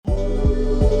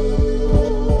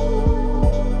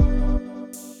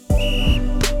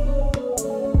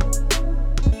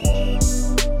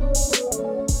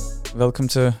welcome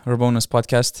to Rabonus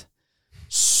podcast.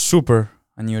 Super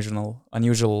unusual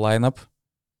lineup.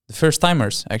 The first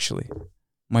timers, actually.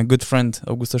 My good friend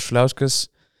Augustas Šuliauskas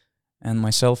and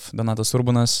myself, Donatas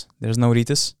Urbanas. There's no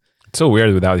Rytis. It's so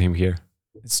weird without him here.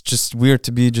 It's just weird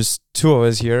to be just two of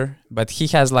us here, but he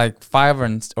has like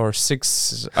 5 or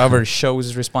 6 other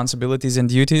shows, responsibilities and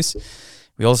duties.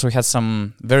 We also had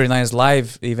some very nice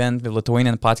live event with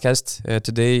Lithuanian podcast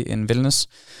today in Vilnius.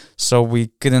 So we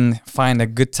couldn't find a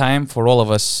good time for all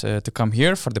of us to come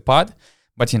here for the pod.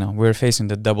 But, we're facing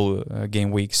the double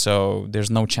game week, so there's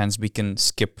no chance we can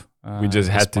skip we just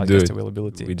had to do it.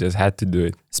 Availability. We just had to do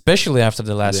it. Especially after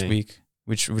the last week,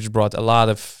 which brought a lot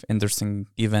of interesting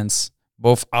events,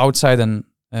 both outside and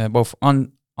both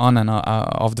on and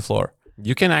off the floor.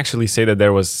 You can actually say that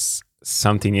there was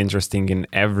something interesting in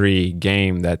every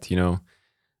game that,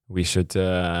 we should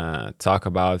talk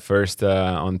about. First,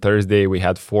 on Thursday, we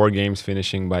had 4 games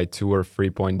finishing by 2 or 3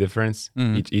 point difference,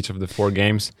 each of the 4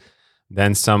 games.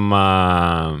 Then some,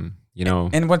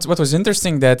 And what was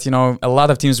interesting that, a lot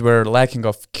of teams were lacking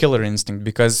of killer instinct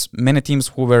because many teams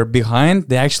who were behind,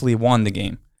 they actually won the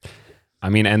game. I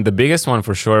mean, and the biggest one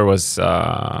for sure was,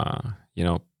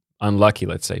 unlucky,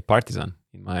 let's say, Partizan,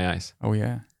 in my eyes. Oh,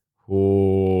 yeah.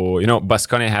 Who,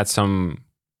 Baskonia had some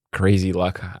crazy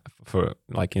luck for,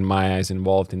 like, in my eyes,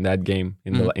 involved in that game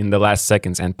in the last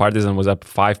seconds. And Partizan was up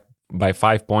by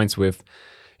 5 points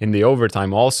in the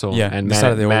overtime also, and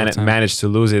managed to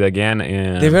lose it again.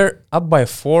 They were up by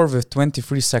 4 with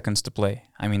 23 seconds to play.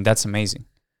 I mean, that's amazing.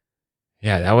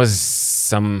 Yeah, that was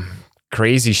some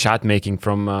crazy shot making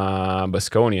from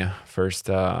Baskonia. First,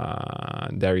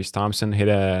 Darius Thompson hit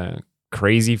a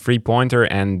crazy 3-pointer,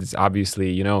 and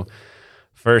obviously,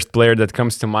 first player that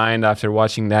comes to mind after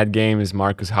watching that game is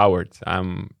Marcus Howard.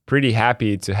 I'm pretty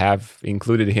happy to have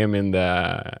included him in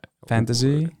the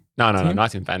fantasy. No,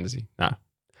 not in fantasy. No.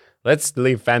 Let's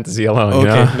leave fantasy alone.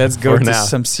 Okay, let's go to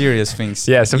some serious things.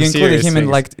 Yeah, some serious You included him things. in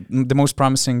like the most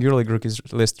promising EuroLeague rookies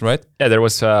list, right? Yeah, there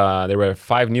were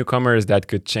 5 newcomers that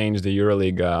could change the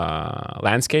EuroLeague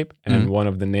landscape, and one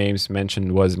of the names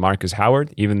mentioned was Marcus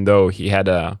Howard. Even though he had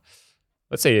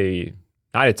let's say,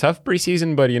 not a tough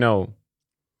preseason, but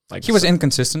like he was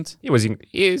inconsistent.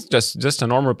 He's just a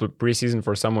normal preseason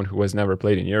for someone who has never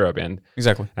played in Europe,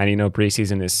 exactly. And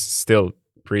preseason is still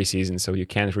preseason, so you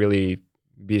can't really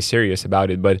be serious about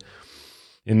it. But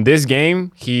in this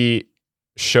game, he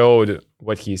showed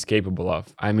what he's capable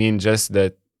of. I mean, just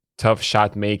the tough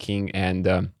shot making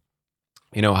and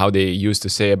how they used to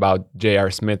say about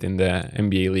J.R. Smith in the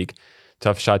NBA league,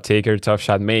 tough shot taker, tough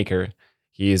shot maker.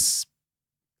 He's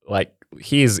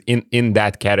in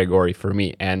that category for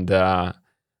me. And the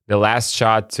last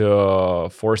shot to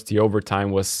force the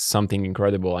overtime was something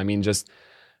incredible. I mean, just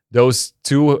those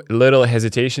 2 little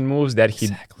hesitation moves that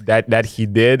he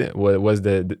did was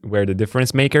were the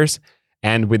difference makers,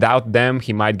 and without them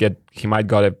he might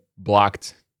got it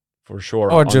blocked for sure,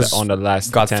 or on the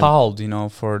last got 10. fouled,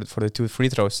 for the 2 free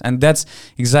throws. And that's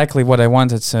exactly what I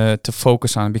wanted to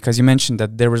focus on, because you mentioned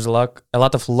that there was a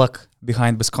lot of luck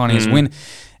behind Baskonia's win,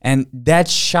 and that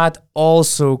shot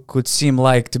also could seem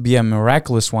like to be a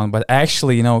miraculous one, but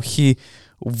actually, he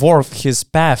worked his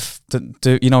path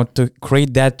to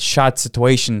create that shot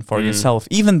situation for yourself.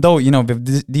 Even though,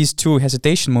 with these 2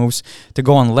 hesitation moves to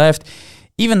go on left,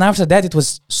 even after that, it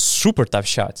was super tough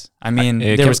shots. I mean,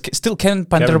 there was still Kevin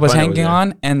Punter was hanging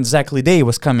on, and Zach Lidey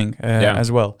was coming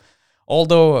as well.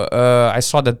 Although I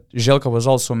saw that Željko was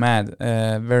also mad,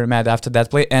 very mad after that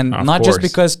play. And not just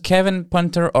because Kevin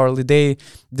Punter or Lidey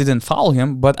didn't foul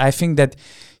him, but I think that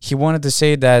he wanted to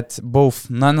say that both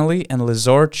Nunnally and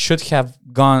Lizard should have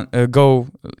go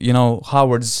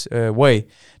Howard's way,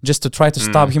 just to try to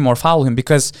stop him or foul him.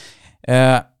 Because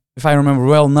if I remember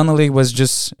well, Nunnally was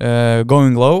just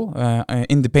going low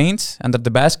in the paint under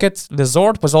the basket.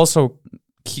 Lizard was also...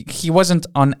 He wasn't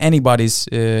on anybody's,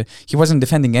 he wasn't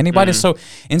defending anybody. So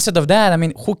instead of that, I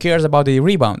mean, who cares about the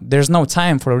rebound? There's no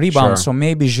time for a rebound. Sure. So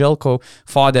maybe Željko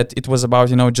thought that it was about,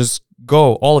 just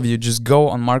go, all of you, just go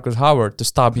on Marcus Howard to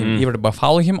stop him, either by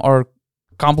fouling him or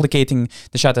complicating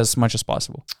the shot as much as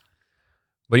possible.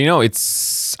 But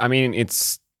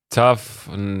it's tough,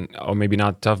 or maybe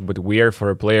not tough, but weird for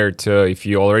a player to, if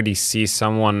you already see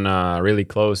someone really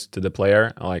close to the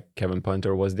player, like Kevin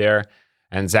Punter was there,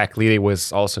 and Zach Lidey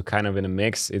was also kind of in a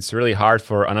mix. It's really hard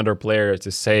for another player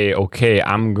to say, okay,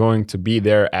 I'm going to be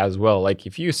there as well. Like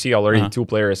if you see already 2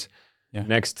 players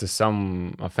next to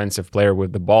some offensive player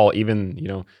with the ball,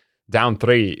 even, down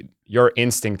 3, your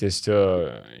instinct is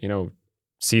to,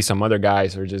 see some other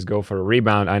guys or just go for a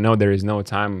rebound. I know there is no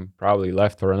time probably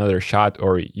left for another shot,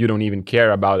 or you don't even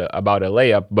care about a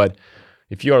layup, but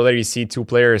if you already see two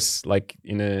players like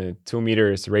in a 2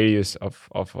 meters radius of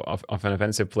an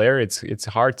offensive player, it's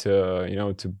hard to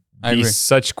to I be agree.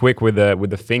 such quick with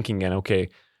the thinking and okay,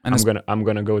 And I'm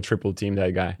gonna go triple team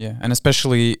that guy. yeah, and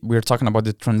especially we're talking about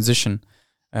the transition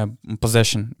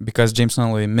possession because James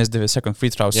Nunnally missed the second free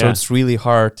throw, so Yeah. it's really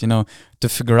hard, to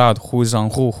figure out who's on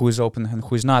who's open and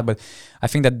who's not. But I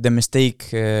think that the mistake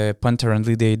Punter and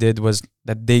Lee did was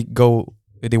that they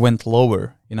went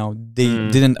lower. They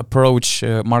didn't approach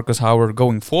Marcus Howard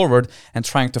going forward and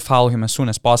trying to foul him as soon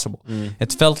as possible.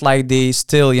 It felt like they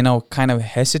still, kind of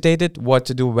hesitated what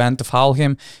to do, when to foul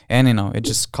him, and it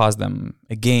just cost them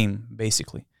a game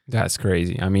basically. That's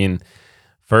crazy. I mean,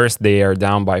 first they are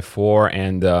down by 4,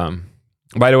 and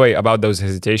by the way, about those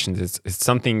hesitations, it's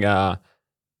something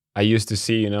I used to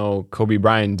see, Kobe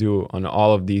Bryant do on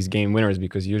all of these game winners,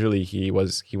 because usually he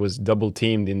was double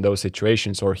teamed in those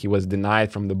situations, or he was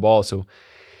denied from the ball. So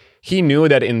he knew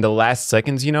that in the last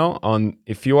seconds,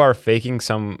 if you are faking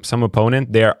some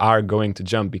opponent, they are going to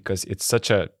jump, because it's such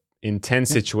a intense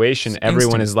situation.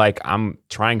 Everyone is like, I'm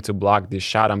trying to block this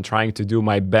shot. I'm trying to do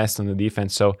my best on the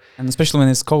defense. So, and especially when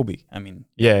it's Kobe, I mean,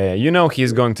 yeah,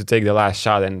 he's going to take the last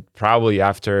shot, and probably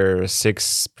after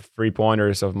 6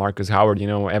 3-pointers of Marcus Howard,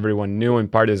 everyone knew in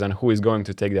Partizan who is going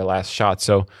to take the last shot.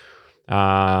 So,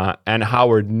 and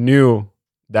Howard knew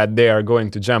that they are going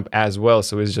to jump as well.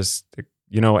 So it's just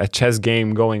a chess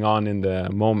game going on in the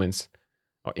moments,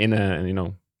 in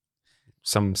a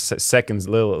some seconds,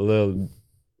 little.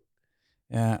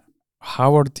 Yeah,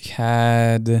 Howard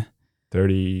had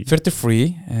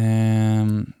 33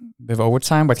 with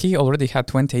overtime, but he already had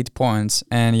 28 points.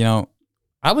 And,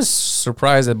 I was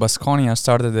surprised that Baskonia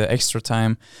started the extra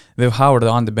time with Howard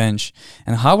on the bench.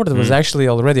 And Howard was actually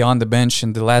already on the bench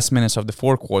in the last minutes of the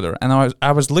fourth quarter. And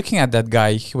I was looking at that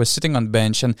guy. He was sitting on the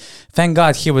bench, and thank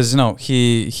God he was,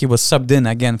 he was subbed in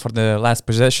again for the last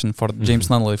possession for James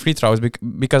Nunnally free throws,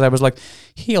 because I was like,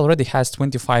 he already has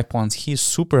 25 points. He's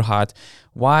super hot.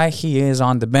 Why he is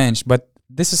on the bench? But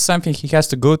this is something he has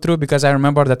to go through, because I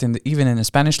remember that even in the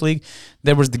Spanish league,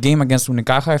 there was the game against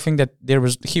Unicaja. I think that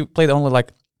he played only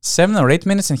like 7 or 8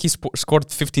 minutes, and he scored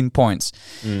 15 points.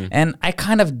 And I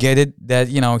kind of get it that,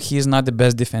 he's not the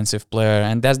best defensive player,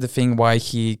 and that's the thing why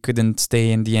he couldn't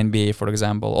stay in the NBA, for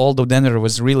example. Although Denver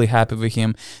was really happy with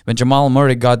him. When Jamal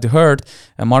Murray got hurt,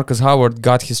 Marcus Howard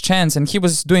got his chance, and he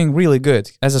was doing really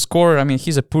good. As a scorer, I mean,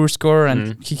 he's a poor scorer,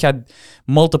 and he had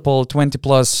multiple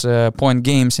 20-plus point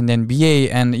games in the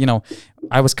NBA, and,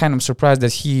 I was kind of surprised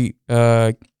that he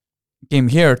came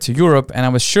here to Europe, and I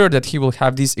was sure that he will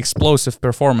have these explosive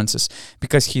performances,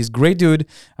 because he's a great dude.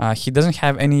 He doesn't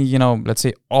have any, let's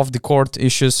say, off-the-court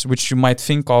issues, which you might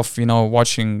think of,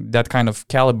 watching that kind of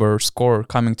caliber scorer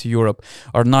coming to Europe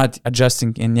or not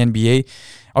adjusting in the NBA.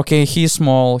 Okay, he's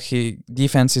small.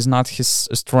 Defense is not his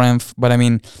strength, but I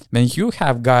mean, when you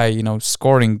have guy,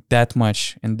 scoring that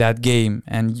much in that game,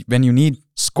 and when you need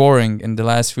scoring in the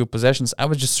last few possessions, I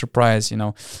was just surprised,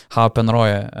 how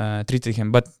Penroya treated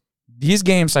him. But these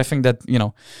games, I think that,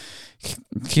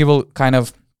 he will kind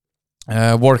of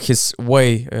work his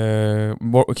way,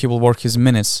 he will work his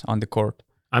minutes on the court.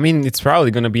 I mean, it's probably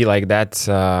going to be like that,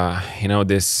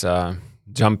 this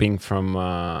jumping from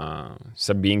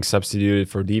being substituted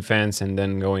for defense and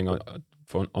then going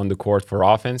on the court for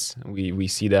offense. We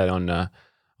see that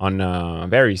on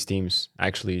various teams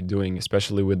actually doing,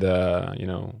 especially with the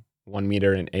 1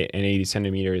 meter and 80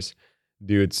 centimeters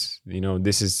dudes.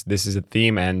 This is a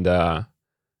theme, and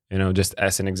just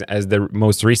as the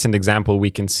most recent example, we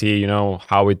can see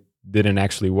how it didn't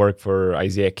actually work for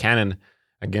Isaiah Cannon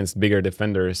against bigger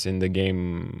defenders in the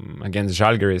game against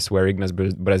Žalgiris, where Ignas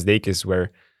Brazdeikis,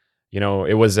 where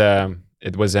it was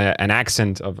an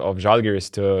accent of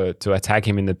Žalgiris to attack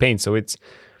him in the paint. So it's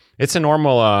a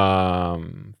normal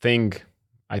thing,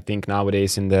 I think,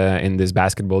 nowadays in this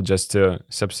basketball, just to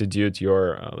substitute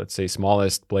your let's say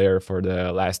smallest player for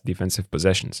the last defensive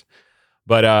possessions.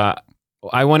 But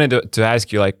I wanted to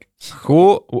ask you, like,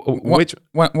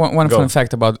 one fun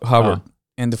fact about Howard.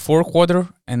 In the fourth quarter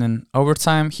and in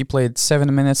overtime, he played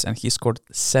 7 minutes and he scored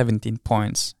 17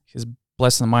 points. His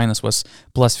plus and minus was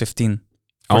plus 15.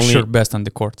 For sure, best on the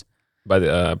court.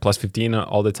 But plus 15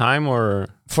 all the time, or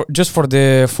just for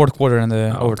the fourth quarter and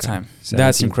the overtime.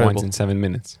 That's incredible. Points in 7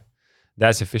 minutes.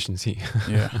 That's efficiency.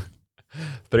 Yeah.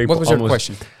 What was your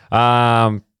question?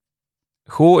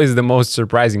 Who is the most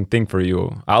surprising thing for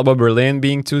you? Alba Berlin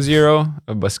being 2-0,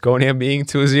 Baskonia being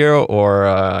 2-0, or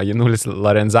Giannulis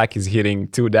Larenzakis hitting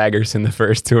 2 daggers in the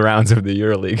first 2 rounds of the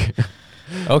EuroLeague?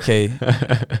 Okay,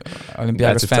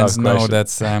 Olympiacos a fans tough know question.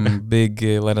 that I'm a big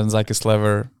Laranzakis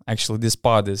lover. Actually, this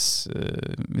pod is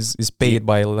paid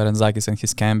by Laranzakis and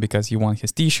his camp because he won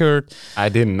his T-shirt. I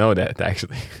didn't know that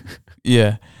actually.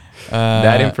 Yeah,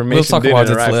 That we'll information talk didn't about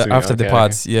it arrive to me. after the Okay, okay.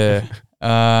 pods.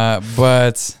 Yeah,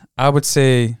 but I would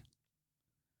say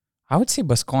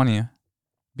Baskonia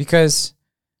because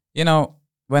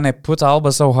when I put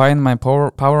Alba so high in my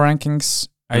power rankings,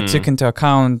 I took into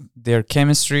account their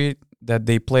chemistry that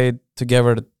they played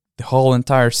together the whole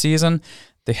entire season.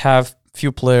 They have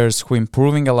few players who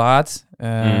improving a lot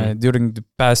during the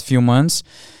past few months.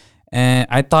 And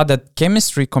I thought that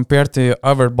chemistry compared to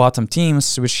other bottom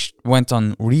teams, which went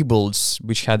on rebuilds,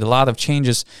 which had a lot of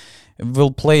changes,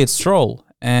 will play its role.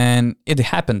 And it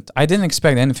happened. I didn't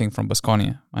expect anything from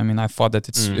Baskonia. I mean, I thought that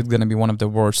it's going to be one of the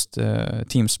worst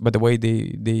teams. But the way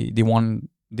they won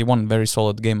very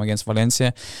solid game against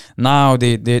Valencia. Now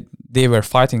they were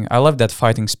fighting. I love that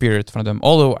fighting spirit from them.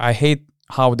 Although I hate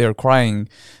how they're crying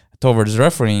towards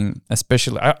refereeing,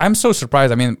 especially. I'm so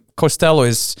surprised. I mean, Costello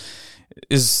is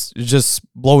just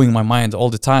blowing my mind all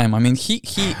the time. I mean,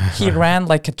 he ran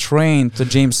like a train to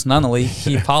James Nunnally.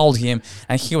 He fouled him,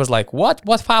 and he was like,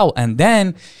 "What foul?" And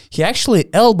then he actually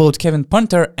elbowed Kevin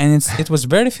Punter, and it was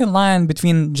very thin line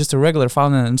between just a regular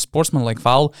foul and sportsmanlike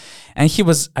foul. And he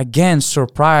was again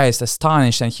surprised,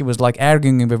 astonished, and he was like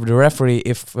arguing with the referee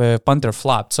if Punter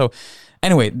flopped. So.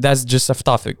 Anyway, that's just off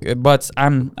topic. But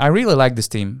I really like this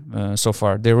team so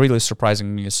far. They're really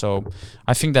surprising me. So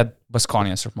I think that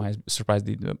Baskonia surprised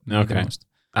the most.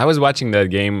 I was watching that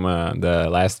game, the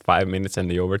last 5 minutes and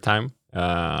the overtime,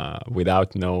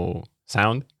 without no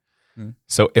sound.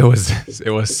 So it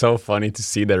was so funny to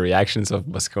see the reactions of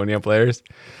Baskonia players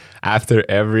after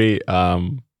every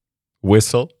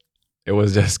whistle. It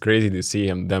was just crazy to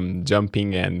see them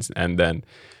jumping and then.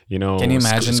 Can you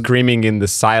imagine screaming in the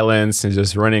silence and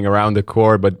just running around the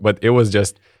court? But it was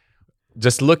just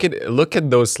look at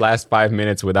those last 5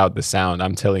 minutes without the sound.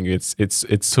 I'm telling you,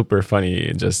 it's super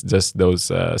funny. Just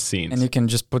those scenes. And you can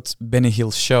just put Benny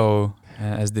Hill's show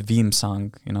as the theme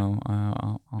song,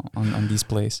 on these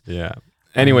plays. Yeah.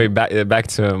 Anyway, back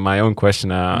to my own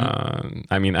question.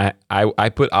 I mean, I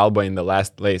put Alba in the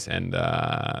last place, and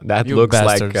that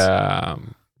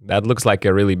looks like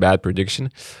a really bad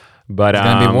prediction. But it's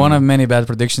gonna be one of many bad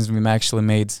predictions we actually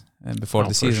made before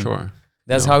the season. For sure.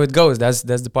 That's how it goes. That's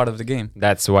the part of the game.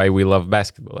 That's why we love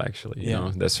basketball. Actually, you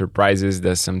know, the surprises.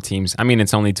 There's some teams. I mean,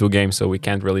 it's only 2 games, so we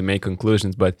can't really make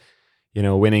conclusions. But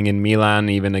winning in Milan,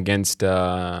 even against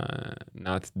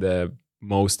not the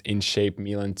most in shape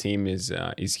Milan team, is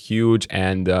huge.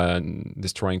 And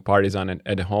destroying Partizan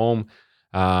at home,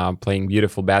 playing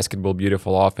beautiful basketball,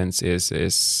 beautiful offense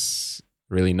is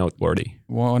really noteworthy.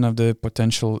 One of the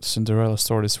potential Cinderella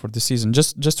stories for the season.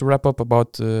 Just to wrap up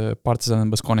about Partizan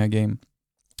and Baskonia game,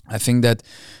 I think that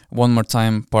one more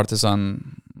time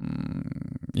Partizan,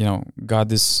 got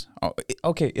this.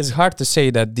 Okay, it's hard to say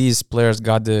that these players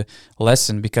got the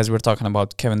lesson because we're talking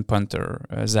about Kevin Punter,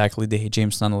 Zach Lidey,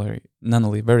 James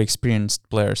Nunnally, very experienced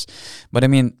players. But I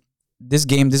mean, this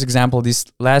game, this example, these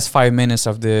last 5 minutes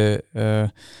of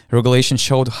the regulation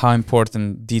showed how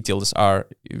important details are.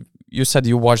 You said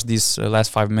you watched these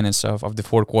last 5 minutes of the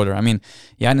fourth quarter. I mean,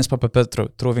 Yannis Papapetro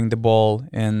throwing the ball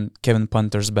in Kevin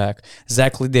Punter's back.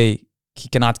 Zach Lidey, he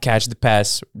cannot catch the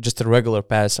pass, just a regular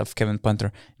pass of Kevin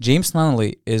Punter. James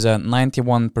Nunnally is a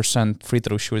 91% free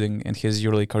throw shooting in his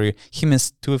EuroLeague career. He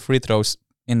missed 2 free throws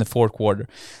in the fourth quarter.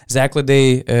 Zach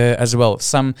Lidey as well.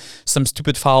 Some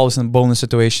stupid fouls and bonus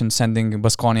situations sending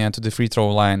Baskonia to the free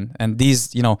throw line. And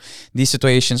these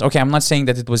situations, okay, I'm not saying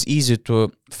that it was easy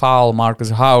to foul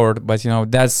Marcus Howard, but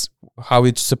that's how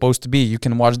it's supposed to be. You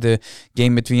can watch the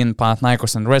game between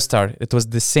Panathinaikos and Red Star. It was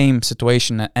the same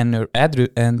situation. And Andrew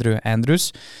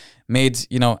Andrews made,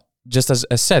 just as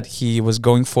I said, he was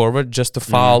going forward just to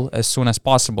foul as soon as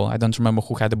possible. I don't remember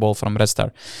who had the ball from Red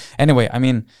Star. Anyway, I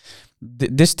mean,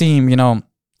 this team,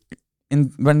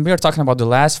 when we are talking about the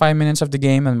last 5 minutes of the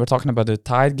game and we're talking about the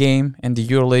tied game and the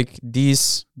EuroLeague,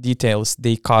 these details,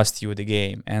 they cost you the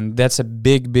game. And that's a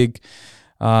big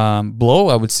blow,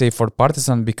 I would say, for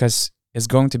Partizan because it's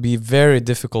going to be very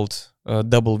difficult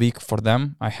double week for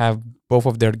them. I have both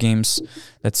of their games,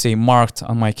 let's say, marked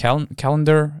on my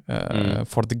calendar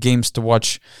for the games to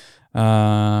watch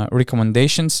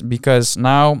recommendations because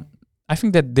now I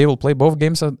think that they will play both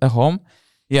games at home.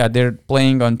 Yeah, they're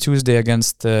playing on Tuesday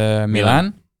against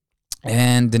Milan.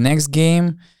 And the next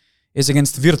game is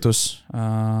against Virtus.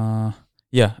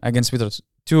 Against Virtus.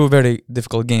 2 very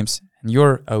difficult games. And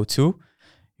you're 0-2.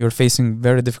 you're facing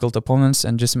very difficult opponents,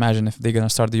 and just imagine if they're gonna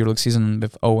start the EuroLeague season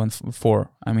with 0-4.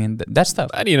 I mean, that's tough.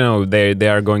 But they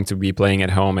are going to be playing at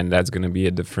home, and that's going to be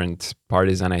a different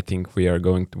Partizan. I think we're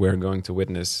going to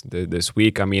witness this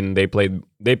week. I mean, they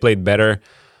played better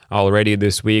already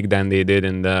this week than they did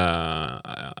in the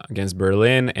against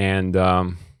Berlin, and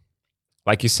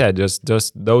like you said,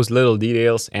 just those little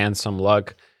details and some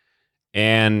luck.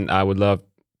 And I would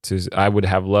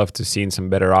have loved to seen some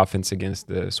better offense against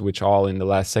the Switch All in the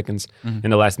last seconds, in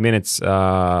the last minutes.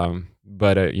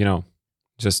 But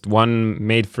just one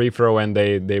made free throw and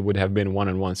they would have been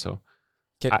 1-1. So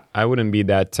I wouldn't be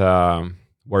that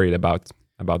worried about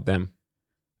them.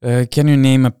 Can you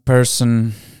name a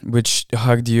person which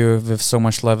hugged you with so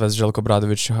much love as Željko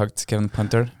Obradović hugged Kevin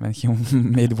Punter when he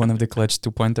made one of the clutch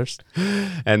 2-pointers?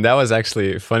 And that was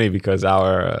actually funny because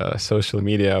our social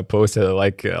media posted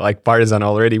like Partizan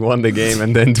already won the game,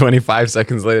 and then 25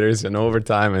 seconds later it's an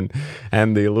overtime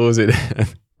and they lose it.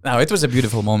 No, it was a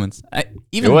beautiful moment.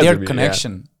 Even their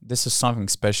connection, this is something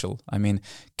special. I mean,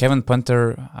 Kevin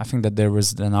Punter, I think that there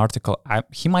was an article.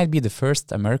 He might be the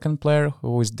first American player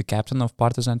who is the captain of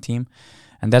Partizan team,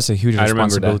 and that's a huge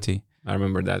responsibility. I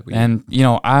remember that. And,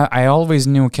 I always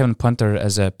knew Kevin Punter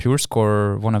as a pure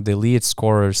scorer, one of the lead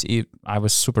scorers. I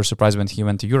was super surprised when he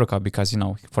went to EuroCup because,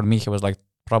 for me, he was like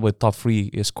probably top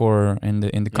 3 scorer in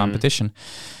the competition.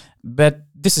 But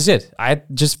this is it. I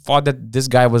just thought that this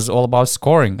guy was all about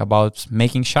scoring, about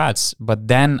making shots. But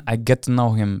then I get to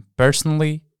know him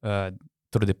personally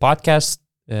through the podcast,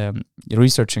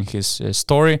 researching his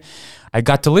story. I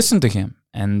got to listen to him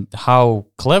and how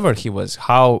clever he was,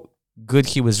 how good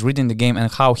he was reading the game,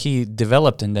 and how he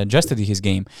developed and adjusted his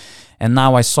game. And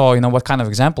now I saw, what kind of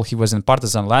example he was in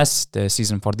Partizan last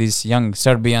season for these young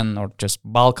Serbian or just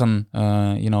Balkan,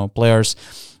 players.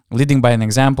 Leading by an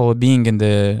example, being in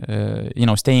the,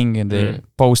 staying in the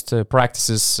post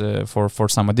practices for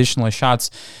some additional shots,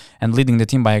 and leading the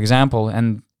team by example,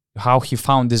 and how he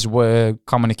found this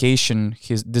communication,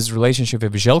 this relationship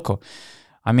with Željko.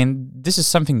 I mean, this is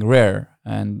something rare,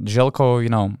 and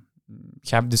Željko,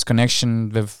 have this connection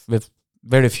with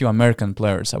very few American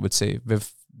players, I would say,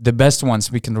 with the best ones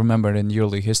we can remember in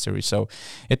EuroLeague history. So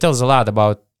it tells a lot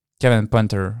about Kevin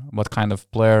Punter, what kind of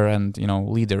player and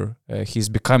leader he's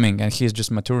becoming, and he's just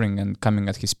maturing and coming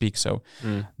at his peak. So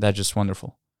that's just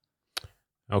wonderful.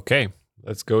 Okay,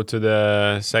 let's go to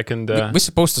the second. We're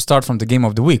supposed to start from the game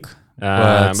of the week,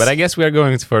 but I guess we are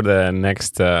going for the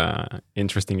next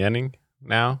interesting ending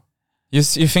now. You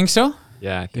think so?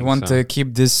 Yeah, I think you want to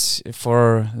keep this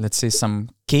for, let's say, some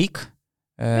cake.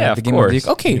 Yeah, the game of the week.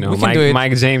 Okay, we can do it.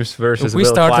 Mike James versus If we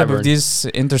Will started Clyburn. with these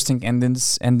interesting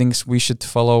endings, we should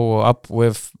follow up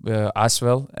with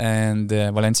Asvel and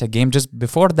Valencia game. Just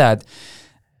before that,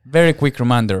 very quick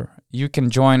reminder: you can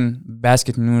join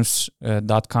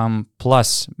basketnews.com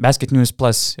plus Basket News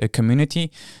Plus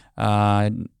community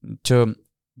to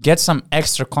get some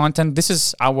extra content. This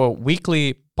is our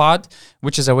weekly pod,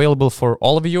 which is available for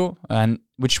all of you and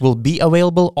which will be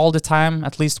available all the time,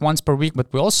 at least once per week.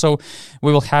 But we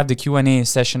will have the Q&A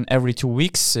session every 2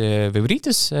 weeks with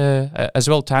Rytis as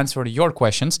well to answer your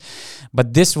questions.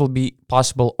 But this will be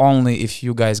possible only if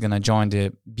you guys gonna join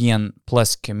the BN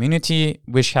Plus community,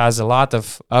 which has a lot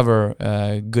of other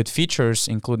good features,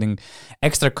 including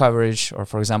extra coverage, or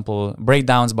for example,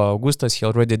 breakdowns by Augustus. He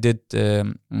already did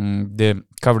the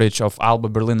coverage of Alba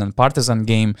Berlin and Partizan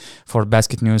game for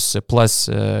Basket News Plus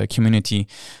community.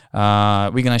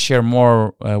 We're gonna share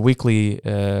more weekly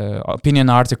opinion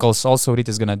articles. Also,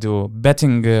 Rita is gonna do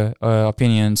betting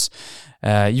opinions.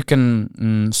 You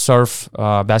can surf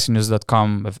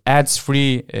basketnews.com with ads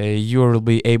free. You will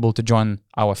be able to join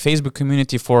our Facebook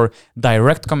community for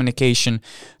direct communication,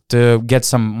 to get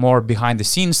some more behind the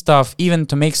scenes stuff, even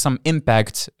to make some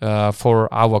impact for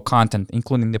our content,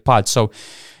 including the pod. So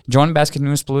join Basket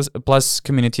News Plus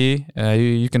community.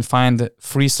 You can find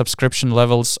free subscription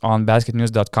levels on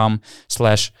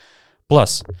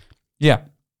basketnews.com/plus. Yeah,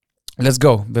 let's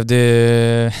go with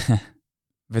the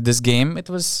with this game. It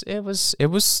was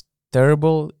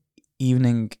terrible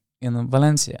evening in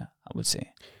Valencia, I would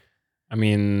say. I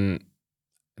mean,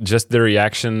 just the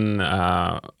reaction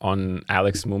on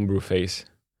Alex Mumbrou face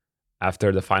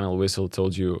after the final whistle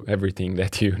told you everything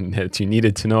that you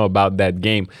needed to know about that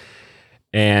game.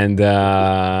 And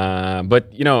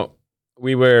but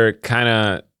we were kind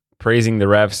of praising the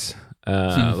refs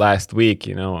last week,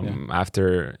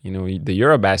 after the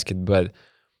Eurobasket, but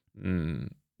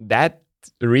that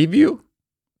review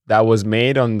that was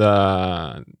made on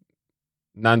the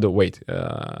Nando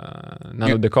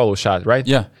De Colo shot, right?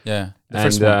 Yeah. The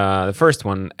first one. The first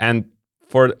one, and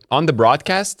on the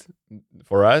broadcast,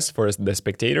 for us, for the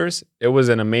spectators, it was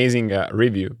an amazing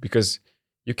review because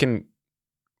you can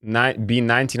be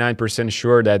 99%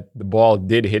 sure that the ball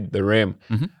did hit the rim.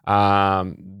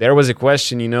 There was a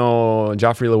question,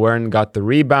 Joffrey Lawern got the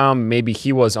rebound. Maybe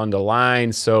he was on the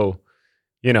line. So,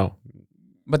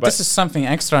 But this is something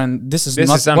extra, and this is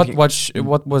not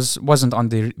what wasn't on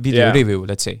the video review,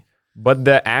 let's say. But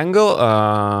the angle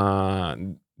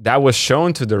that was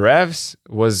shown to the refs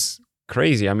was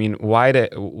crazy. I mean, why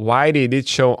they did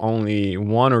show only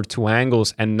one or two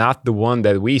angles and not the one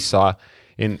that we saw?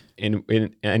 And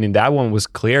in that one was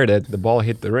clear that the ball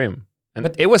hit the rim. And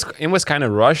but it was kind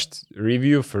of rushed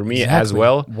review for me as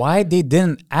well. Why they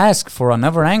didn't ask for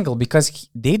another angle? Because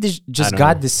they just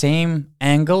got the same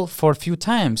angle for a few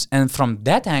times. And from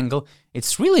that angle,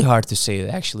 it's really hard to say it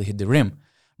actually hit the rim.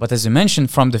 But as you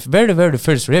mentioned, from the very, very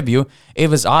first review, it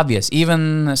was obvious.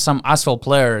 Even some asphalt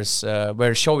players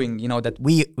were showing, that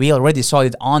we already saw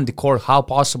it on the court, how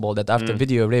possible that after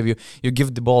video review, you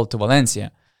give the ball to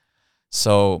Valencia.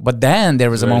 So, but then there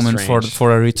was a moment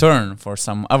for a return for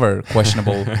some other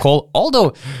questionable call.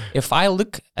 Although, if I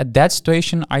look at that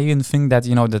situation, I even think that,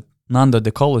 that Nando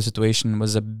De Colo situation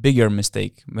was a bigger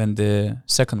mistake than the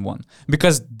second one.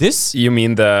 Because this... You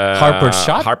mean the Harper's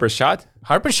shot? Harper's shot?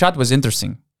 Harper's shot was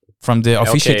interesting from the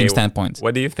officiating standpoint.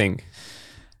 What do you think?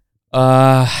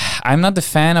 I'm not the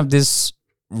fan of this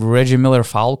Reggie Miller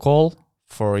foul call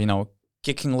for,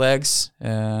 kicking legs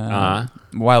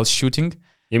while shooting.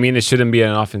 You mean it shouldn't be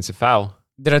an offensive foul?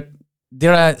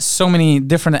 There are so many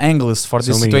different angles for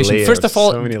this situation. Layers, first of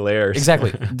all, so many layers.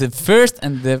 Exactly. The first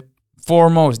and the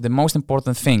foremost, the most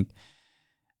important thing,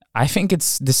 I think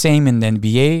it's the same in the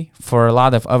NBA for a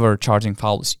lot of other charging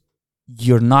fouls.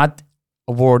 You're not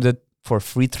awarded for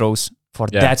free throws for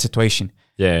that situation.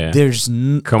 Yeah. There's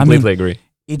completely agree.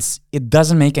 It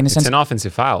doesn't make any sense. It's an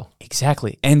offensive foul.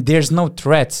 Exactly. And there's no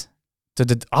threat to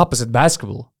the opposite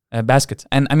basket.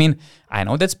 And I mean, I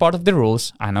know that's part of the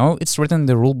rules. I know it's written in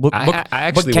the rule book. I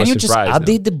actually but can you just surprised,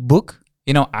 update the book,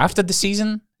 after the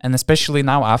season, and especially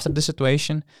now after the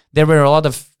situation? There were a lot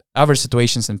of other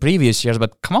situations in previous years,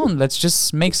 but come on, let's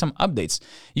just make some updates.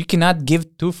 You cannot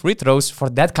give 2 free throws for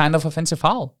that kind of offensive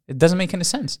foul. It doesn't make any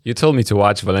sense. You told me to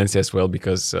watch Valencia as well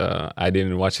because I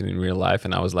didn't watch it in real life,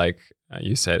 and I was like,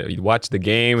 you said, you watch the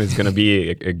game, it's going to be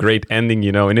a great ending,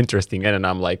 an interesting end, and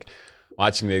I'm like,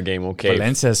 watching the game, okay.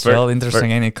 Valencia as well,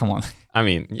 interesting ending, come on.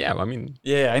 Yeah,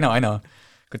 I know.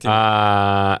 Continue.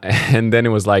 And then it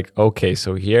was like, okay,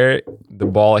 so here the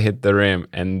ball hit the rim,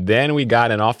 and then we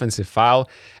got an offensive foul,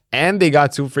 and they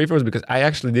got 2 free throws because I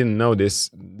actually didn't know this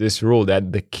rule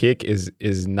that the kick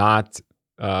is not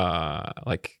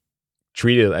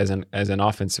treated as an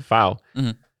offensive foul.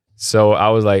 Mm-hmm. So I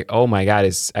was like, oh my God,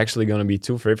 it's actually going to be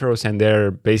 2 free throws, and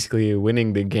they're basically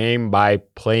winning the game by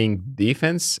playing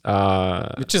defense.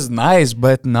 Which is nice,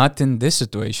 but not in this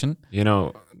situation.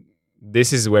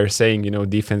 This is where saying,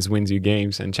 defense wins you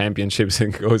games and championships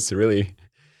and goes really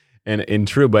in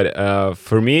true. But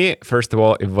for me, first of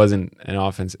all, it wasn't an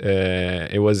offense.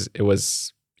 It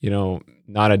was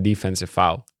not a defensive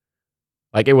foul.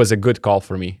 Like, it was a good call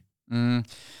for me.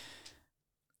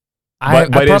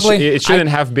 It shouldn't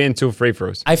have been 2 free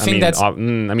throws. I think that's. I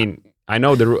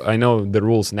know the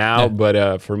rules now,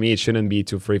 but for me, it shouldn't be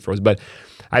 2 free throws. But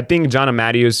I think John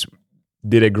Matthews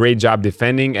did a great job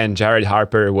defending, and Jared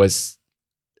Harper was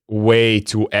way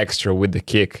too extra with the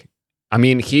kick.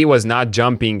 He was not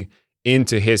jumping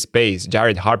into his space.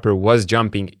 Jared Harper was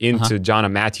jumping into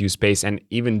John Matthews' space and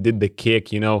even did the kick.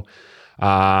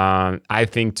 I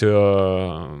think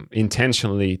to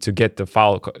intentionally to get the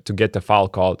foul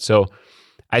called. So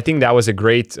I think that was a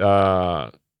great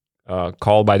call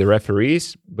by the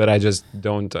referees, but I just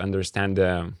don't understand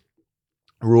the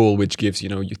rule which gives you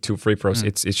 2 free throws.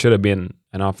 It should have been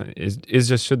an offense. It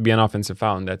just should be an offensive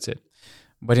foul, and that's it.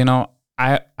 But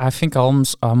I think I'm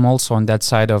also on that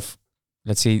side of,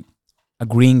 let's say,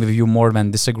 agreeing with you more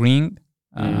than disagreeing.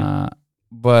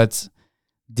 But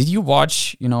did you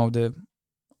watch the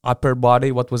upper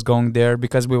body, what was going there?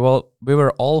 Because we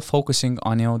were all focusing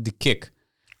on the kick.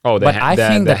 Oh, I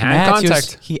think that hand Matthews,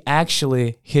 contact. he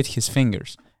actually hit his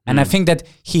fingers, and I think that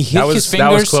he hit his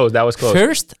fingers that was close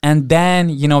first, and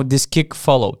then this kick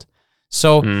followed.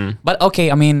 So, but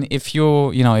okay, if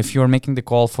you're making the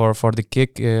call for the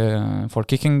kick for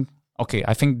kicking, okay,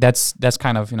 I think that's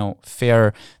kind of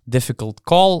fair, difficult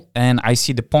call, and I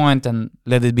see the point, and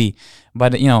let it be.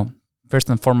 But first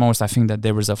and foremost, I think that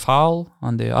there was a foul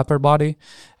on the upper body,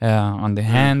 on the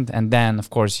hand, and then of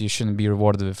course you shouldn't be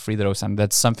rewarded with free throws, and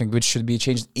that's something which should be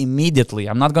changed immediately.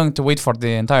 I'm not going to wait for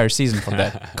the entire season for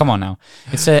that. Come on now,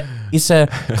 it's a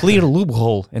clear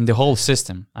loophole in the whole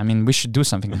system. I mean, we should do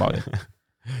something about it.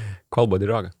 Kolbo de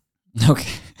droga.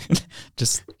 Okay,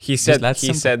 just he said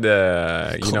simple.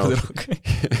 you know.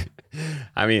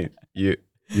 I mean,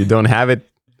 you don't have it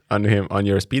on him on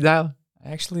your speed dial. I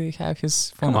actually have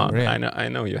his phone Come number. on, Yeah. I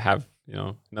know you have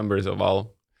numbers of all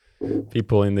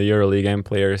people in the EuroLeague and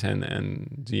players and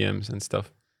GMs and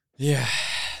stuff. Yeah.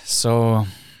 So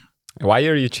why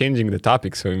are you changing the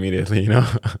topic so immediately?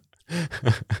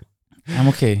 I'm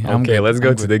okay. Okay, let's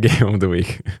go to the game of the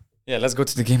week. Yeah, let's go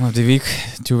to the game of the week.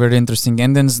 Two very interesting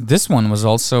endings. This one was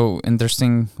also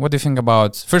interesting. What do you think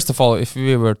about? First of all, if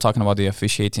we were talking about the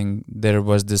officiating, there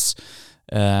was this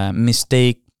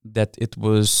mistake that it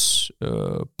was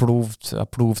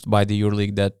approved by the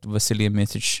EuroLeague that Vasilij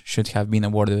Micic should have been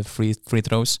awarded free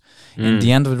throws in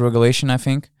the end of the regulation, I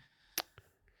think.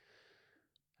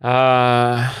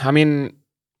 I mean,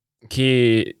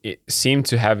 he seemed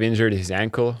to have injured his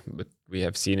ankle, but we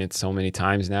have seen it so many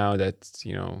times now that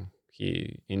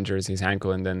he injures his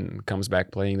ankle and then comes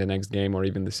back playing the next game or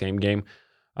even the same game.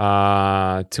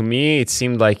 To me, it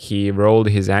seemed like he rolled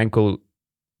his ankle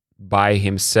by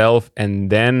himself,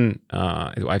 and then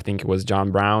I think it was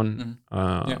John Brown.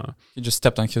 He just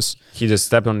stepped on his. He just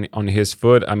stepped on his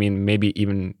foot. I mean, maybe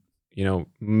even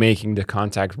making the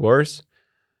contact worse.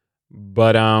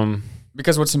 But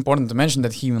because what's important to mention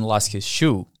that he even lost his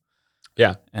shoe.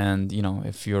 Yeah, and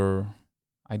if you're,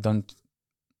 I don't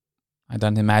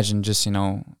imagine just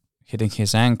hitting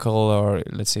his ankle or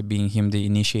let's say being him the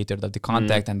initiator of the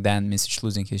contact and then Micic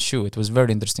losing his shoe. It was a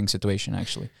very interesting situation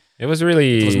actually. It was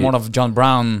more of John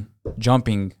Brown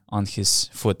jumping on his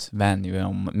foot than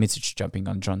Micic jumping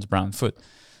on John Brown's foot.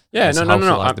 Yeah, no.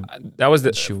 That was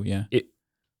the shoe. Yeah.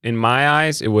 In my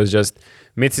eyes, it was just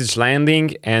Micic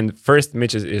landing, and first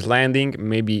Micic is landing,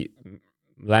 maybe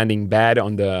landing bad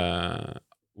on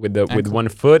with one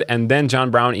foot, and then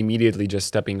John Brown immediately just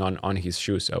stepping on his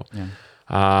shoe. So. Yeah.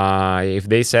 If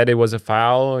they said it was a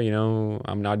foul,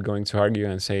 I'm not going to argue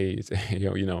and say,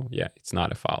 it's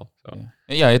not a foul. So.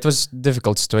 Yeah, it was a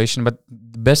difficult situation, but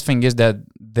the best thing is that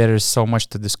there is so much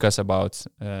to discuss about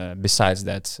besides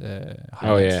that.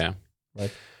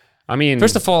 Right. I mean,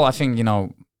 first of all, I think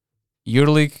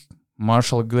EuroLeague,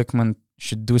 Marshall Glickman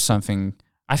should do something.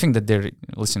 I think that they're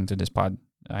listening to this pod.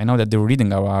 I know that they're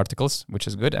reading our articles, which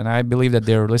is good, and I believe that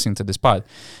they're listening to this pod.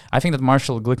 I think that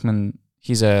Marshall Glickman,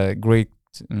 he's a great,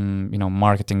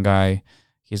 marketing guy.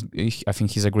 I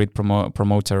think he's a great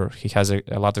promoter. He has a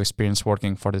lot of experience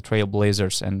working for the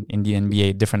Trailblazers and in the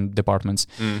NBA, different departments.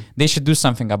 They should do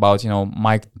something about,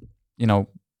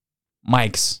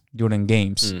 mics during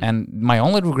games. And my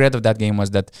only regret of that game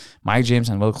was that Mike James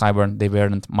and Will Clyburn, they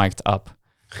weren't mic'd up,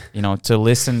 to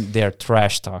listen their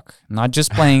trash talk, not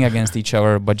just playing against each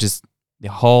other, but just the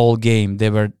whole game. They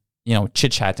were,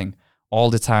 chit-chatting all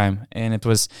the time, and it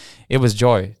was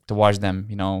joy to watch them,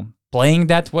 playing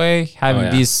that way, having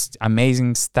these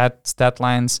amazing stat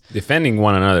lines, defending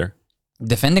one another,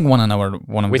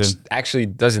 which actually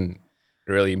doesn't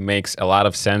really makes a lot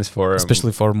of sense for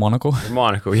especially for Monaco.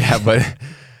 Monaco, yeah, but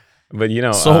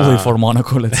solely for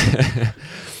Monaco, let's say.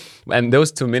 And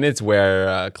those 2 minutes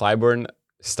where Clyburn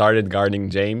started guarding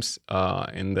James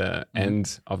in the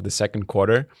end of the second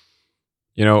quarter,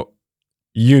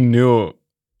 you knew.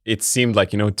 It seemed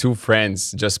like, two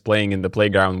friends just playing in the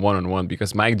playground one-on-one,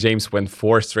 because Mike James went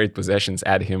 4 straight possessions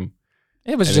at him.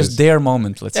 It was just their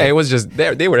moment, let's say. Yeah, it was just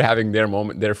they were having their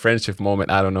moment, their friendship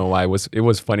moment. I don't know why. It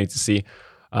was funny to see.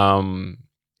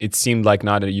 It seemed like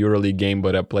not a EuroLeague game,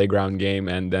 but a playground game.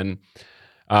 And then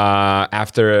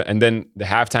then the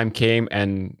halftime came,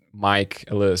 and Mike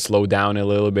slowed down a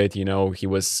little bit. He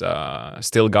was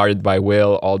still guarded by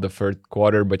Will all the third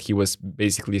quarter, but he was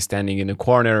basically standing in a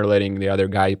corner, letting the other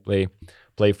guy play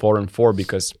 4-on-4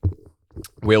 because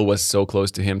Will was so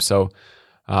close to him. So,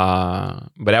 but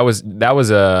that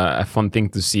was a fun thing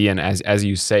to see. And as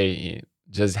you say,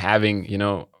 just having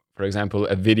for example,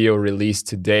 a video released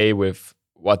today with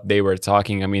what they were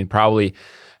talking. I mean, probably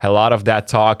a lot of that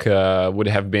talk would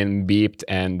have been beeped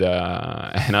and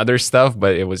other stuff,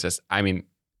 but it was just, I mean,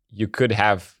 you could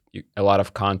have a lot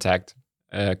of content,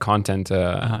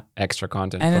 extra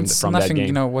content and from it's from nothing,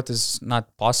 that game. what is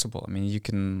not possible. I mean, you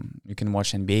can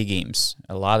watch NBA games.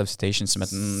 A lot of stations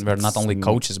where not only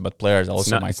coaches but players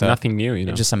also. It's nothing new,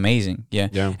 It's just amazing,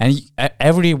 yeah. And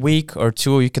every week or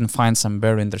two, you can find some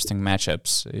very interesting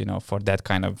matchups, for that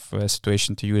kind of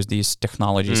situation to use these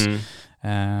technologies.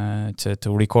 to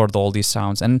record all these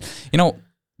sounds. And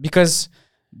because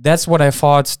that's what I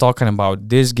thought talking about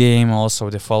this game. Also,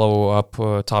 the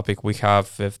follow-up topic we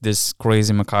have with this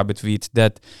crazy Maccabi tweet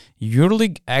that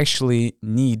EuroLeague actually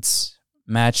needs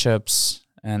matchups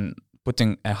and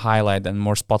putting a highlight and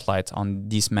more spotlight on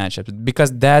these matchups,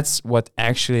 because that's what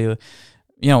actually,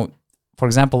 for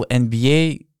example,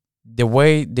 NBA, the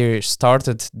way they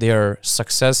started their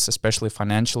success, especially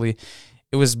financially,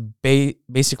 it was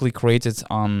basically created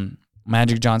on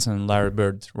Magic Johnson and Larry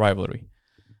Bird rivalry.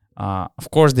 Of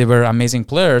course, they were amazing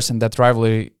players, and that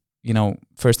rivalry,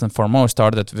 first and foremost,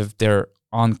 started with their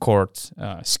on-court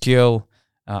skill,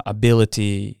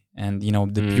 ability, and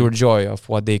the pure joy of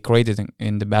what they created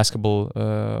in the basketball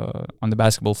on the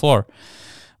basketball floor.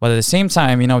 But at the same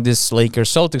time, this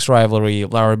Lakers-Celtics rivalry,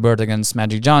 Larry Bird against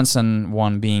Magic Johnson,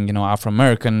 one being,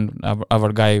 Afro-American,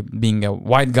 other guy being a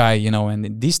white guy,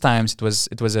 and these times it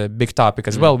was a big topic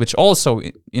as well, which also,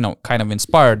 kind of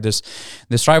inspired this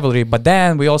rivalry. But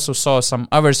then we also saw some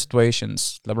other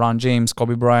situations, LeBron James,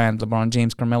 Kobe Bryant, LeBron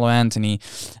James, Carmelo Anthony,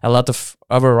 a lot of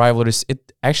other rivalries.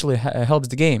 It actually helps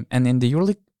the game. And in the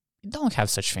EuroLeague, you don't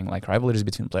have such thing like rivalries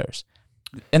between players.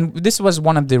 And this was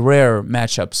one of the rare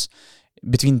matchups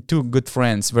between two good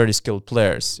friends, very skilled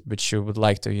players, which you would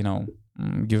like to,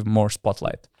 give more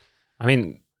spotlight. I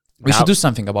mean, we should do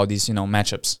something about these,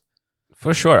 matchups.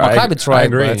 For sure. Maccabi tried, I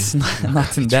agree. but it's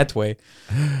not in that way.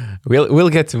 We'll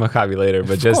get to Maccabi later,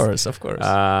 but Of course.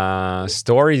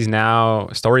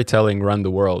 Storytelling run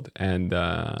the world, and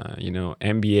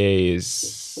NBA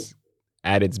is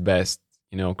at its best,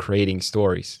 creating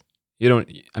stories.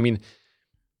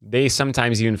 They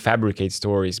sometimes even fabricate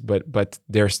stories, but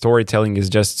their storytelling is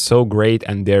just so great,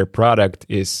 and their product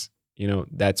is,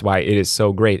 that's why it is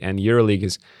so great. And EuroLeague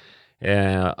is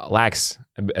lacks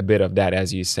a bit of that,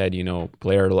 as you said,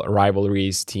 player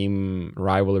rivalries, team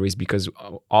rivalries, because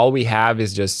all we have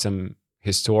is just some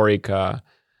historic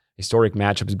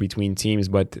matchups between teams,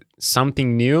 but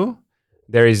something new,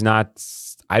 there is not.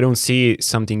 I don't see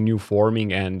something new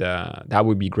forming, and that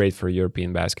would be great for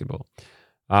European basketball.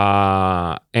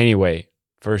 Anyway,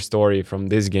 first story from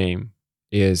this game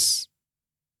is,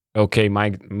 okay,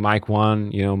 Mike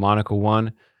won, Monaco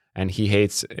won, and he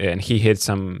hit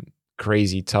some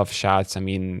crazy tough shots. I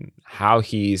mean, how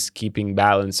he's keeping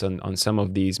balance on some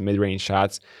of these mid-range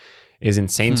shots is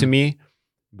insane to me.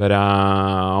 But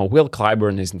Will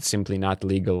Clyburn is simply not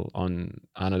legal on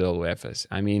Anadolu Efes.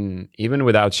 I mean, even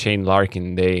without Shane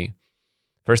Larkin,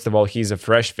 first of all, he's a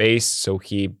fresh face, so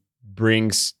he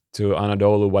brings to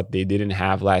Anadolu what they didn't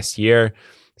have last year,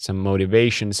 some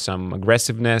motivation, some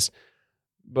aggressiveness.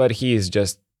 But he is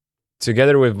just,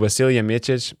 together with Vasilija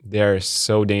Micic, they're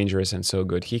so dangerous and so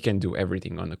good. He can do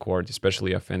everything on the court,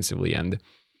 especially offensively. And,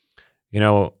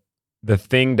 the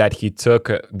thing that he took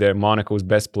the Monaco's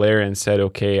best player and said,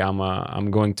 okay,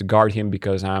 I'm going to guard him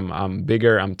because I'm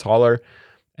bigger, I'm taller,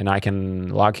 and I can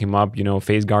lock him up,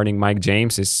 face guarding Mike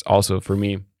James is also, for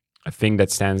me, a thing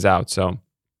that stands out. So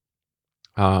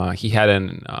he had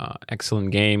an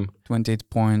excellent game. 28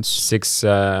 points. Six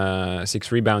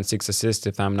rebounds, 6 assists,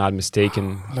 if I'm not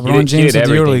mistaken. LeBron James in the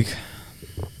EuroLeague.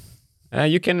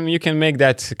 You can make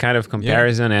that kind of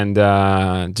comparison,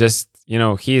 and just,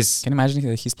 he's... Can you imagine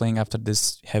that he's playing after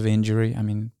this heavy injury? I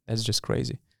mean, that's just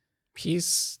crazy.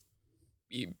 He's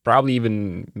probably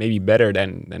even maybe better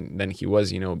than he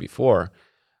was, before.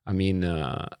 I mean,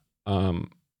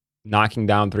 knocking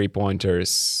down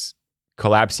 3-pointers,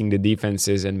 collapsing the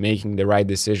defenses and making the right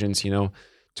decisions. 2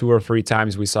 or 3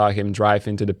 times we saw him drive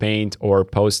into the paint or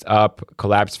post up,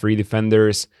 collapse 3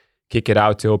 defenders, kick it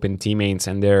out to open teammates,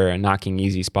 and they're knocking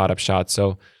easy spot up shots.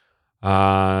 So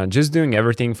just doing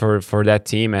everything for that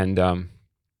team. And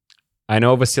I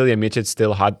know Vasilija Micic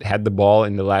still had the ball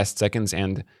in the last seconds,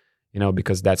 and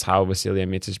because that's how Vasilija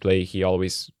Micic play, he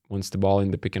always wants the ball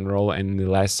in the pick and roll and in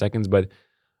the last seconds. But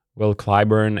Will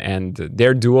Clyburn and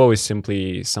their duo is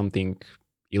simply something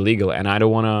illegal, and I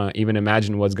don't want to even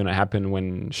imagine what's going to happen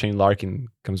when Shane Larkin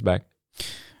comes back.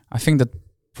 I think the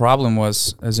problem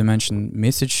was, as you mentioned,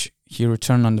 Micic, he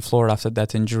returned on the floor after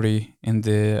that injury in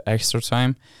the extra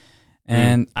time,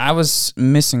 and I was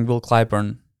missing Will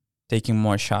Clyburn taking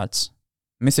more shots.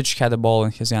 Micic had the ball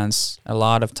in his hands a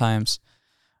lot of times.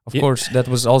 Of course, that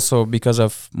was also because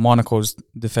of Monaco's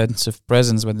defensive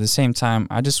presence, but at the same time,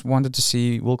 I just wanted to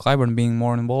see Will Clyburn being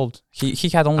more involved. He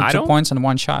had only 2 points and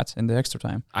 1 shot in the extra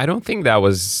time. I don't think that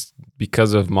was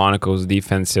because of Monaco's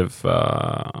defensive,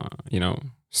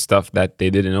 stuff that they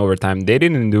did in overtime. They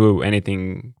didn't do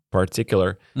anything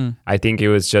particular. I think it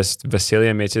was just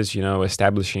Vasilija Micic,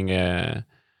 establishing a,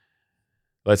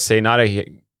 let's say, not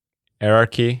a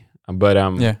hierarchy, but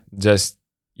just,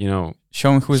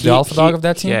 showing who's the alpha dog of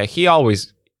that team. Yeah, he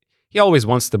always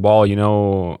wants the ball. You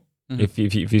know, if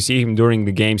you see him during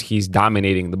the games, he's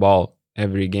dominating the ball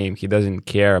every game. He doesn't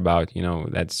care about, you know,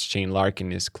 that Shane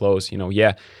Larkin is close. You know,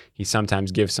 yeah, he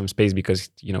sometimes gives some space because,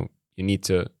 you know, you need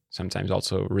to sometimes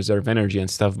also reserve energy and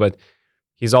stuff. But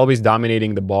he's always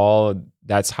dominating the ball.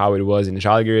 That's how it was in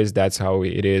Žalgiris. That's how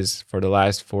it is for the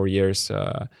last 4 years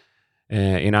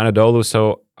in Anadolu.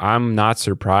 So I'm not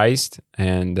surprised.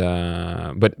 And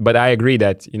but I agree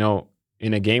that, you know,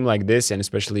 in a game like this, and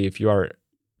especially if you are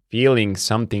feeling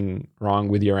something wrong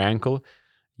with your ankle,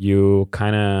 you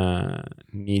kind of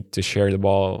need to share the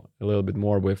ball a little bit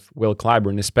more with Will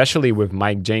Clyburn, especially with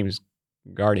Mike James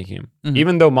guarding him.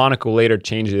 Even though Monaco later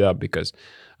changed it up because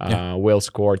Will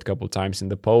scored a couple times in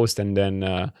the post, and then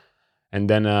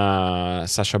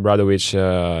Sasha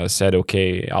Bradovic said,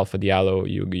 "Okay, Alpha Diallo,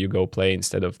 you go play,"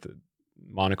 instead of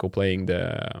Monaco playing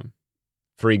the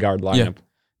free guard lineup. Yeah.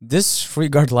 This free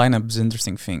guard lineup is an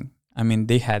interesting thing. I mean,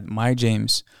 they had Mike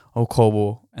James,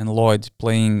 Okobo, and Lloyd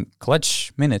playing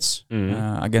clutch minutes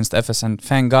against FS, and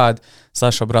thank God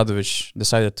Sasha Bradovic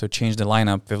decided to change the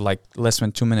lineup with like less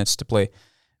than 2 minutes to play,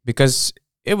 because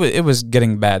it was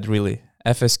getting bad, really.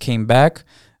 FS came back.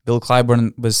 Bill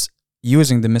Clyburn was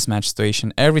using the mismatch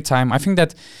situation every time. I think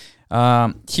that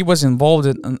he was involved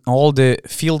in all the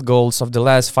field goals of the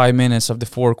last 5 minutes of the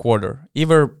fourth quarter,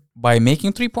 either by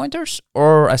making 3-pointers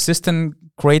or assisting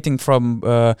creating from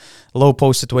low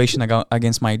post situation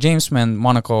against Mike James when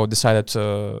Monaco decided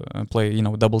to play, you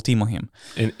know, double team on him.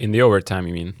 In the overtime,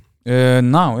 you mean?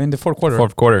 No, in the fourth quarter.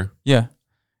 Fourth quarter. Yeah.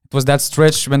 It was that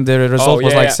stretch when the result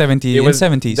was like 70 in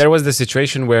 70s. There was the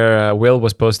situation where Will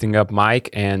was posting up Mike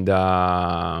and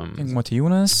I think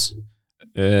Motiejunas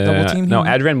double team no, him?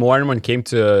 Adrian Moorman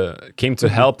came to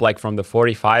help like from the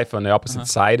 45 on the opposite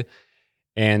side,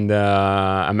 and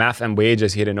Amath Mboye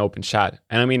just hit an open shot.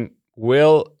 And I mean,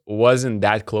 Will wasn't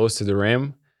that close to the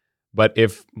rim, but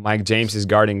if Mike James is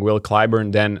guarding Will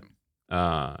Clyburn, then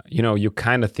you know, you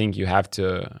kind of think you have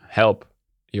to help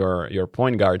your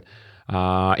point guard.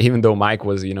 Even though Mike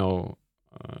was, you know,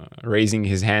 raising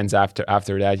his hands after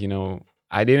that, you know,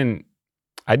 I did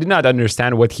not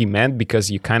understand what he meant, because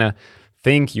you kind of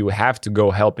think you have to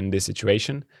go help in this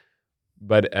situation.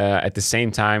 But at the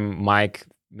same time, Mike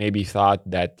maybe thought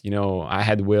that, you know, I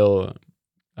had Will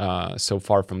so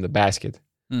far from the basket,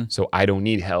 so I don't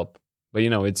need help. But, you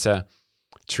know, it's a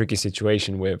tricky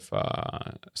situation with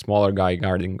a smaller guy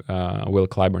guarding Will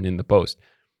Clyburn in the post.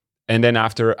 And then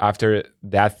after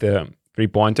that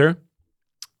 3-pointer,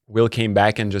 Will came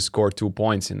back and just scored 2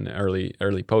 points in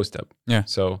early post up. Yeah.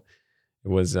 So it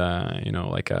was you know,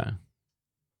 like a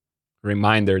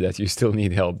reminder that you still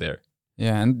need help there.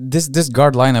 Yeah, and this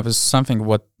guard lineup is something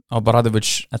what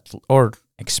Obradovic or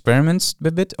experiments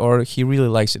a bit, or he really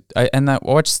likes it. I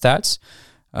watched stats.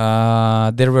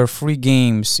 There were 3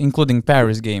 games, including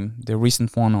Paris game, the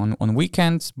recent one on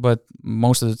weekends, but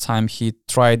most of the time he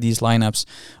tried these lineups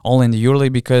all in the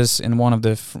EuroLeague, because in one of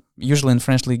the usually in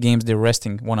French league games they're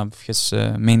resting one of his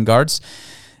main guards.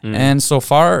 And so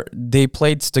far they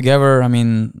played together. I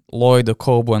mean, Lloyd,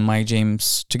 Okobo, and Mike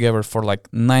James together for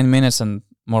like 9 minutes and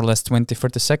more or less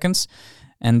 20-30 seconds,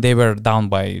 and they were down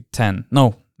by 10.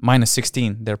 No, minus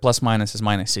 16. Their plus minus is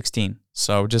minus 16.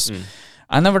 So just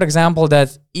another example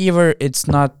that either it's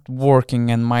not working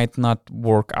and might not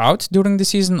work out during the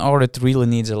season, or it really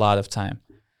needs a lot of time.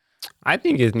 I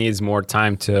think it needs more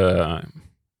time to,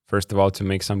 first of all, to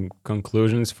make some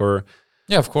conclusions for.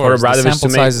 Yeah, of course. The sample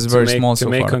size is very small so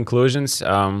far. To make conclusions,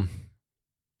 I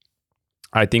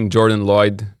think Jordan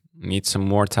Lloyd needs some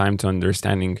more time to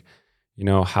understanding, you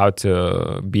know, how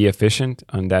to be efficient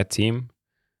on that team.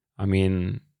 I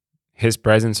mean, his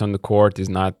presence on the court is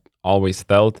not always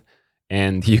felt,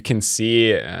 and you can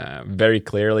see very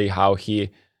clearly how he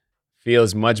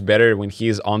feels much better when he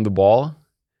is on the ball,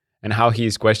 and how he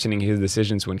is questioning his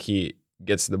decisions when he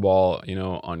gets the ball, you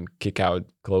know, on kick out,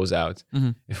 close out.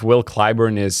 If Will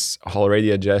Clyburn is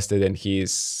already adjusted and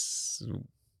he's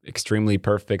extremely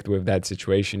perfect with that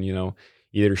situation, you know,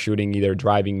 either shooting, either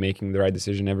driving, making the right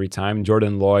decision every time,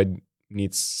 Jordan Lloyd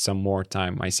needs some more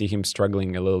time. I see him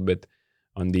struggling a little bit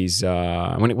on these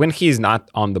when he's not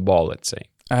on the ball, let's say.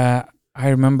 I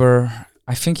remember,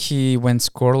 I think he went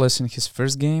scoreless in his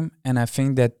first game, and I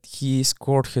think that he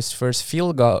scored his first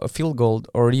field goal,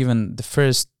 or even the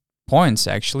first points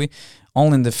actually,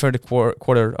 only in the third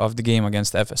quarter of the game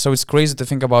against FS. So it's crazy to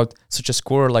think about such a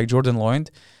scorer like Jordan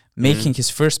Lloyd making his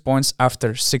first points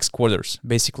after 6 quarters,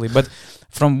 basically. But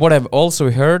from what I've also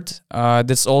heard,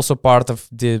 that's also part of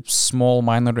the small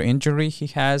minor injury he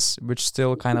has, which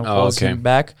still kind of holds him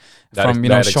back from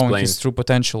showing his true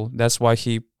potential. That's why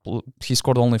he he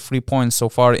scored only 3 points so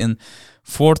far in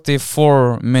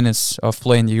 44 minutes of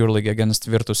playing the EuroLeague against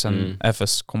Virtus and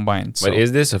FS combined. But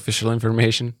is this official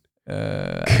information?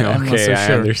 I'm not so I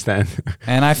sure. understand.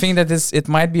 And I think that it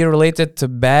might be related to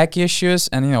back issues,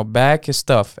 and back is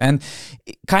tough, and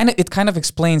it kind of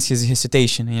explains his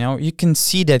hesitation. You can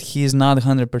see that he is not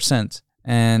 100%,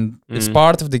 and it's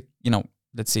part of the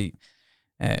let's see,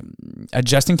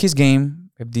 adjusting his game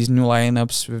with these new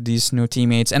lineups, with these new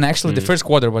teammates. And actually, the first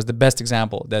quarter was the best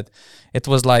example. That it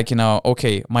was like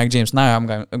okay, Mike James. Now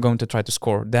I'm going to try to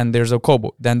score. Then there's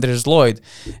Okobo. Then there's Lloyd,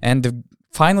 and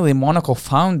finally, Monaco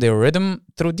found their rhythm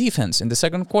through defense in the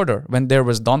second quarter when there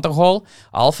was Donta Hall,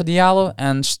 Alpha Diallo,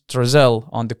 and Strazel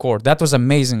on the court. That was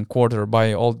amazing quarter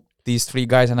by all these three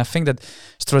guys. And I think that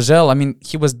Strazel,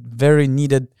 he was very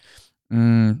needed,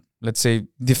 let's say,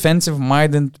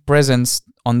 defensive-minded presence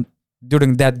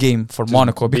during that game for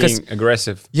Monaco. Because being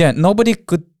aggressive. Yeah, nobody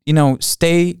could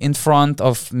stay in front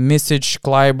of Misic,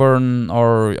 Clyburn,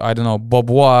 or I don't know,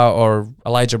 Bobois or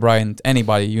Elijah Bryant,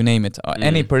 anybody, you name it,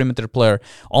 any perimeter player.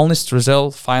 Only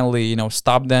Strazel finally,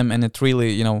 stopped them, and it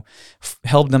really,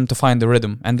 helped them to find the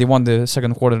rhythm. And they won the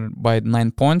second quarter by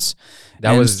 9 points.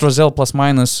 That was Strazel plus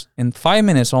minus in 5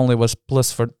 minutes only was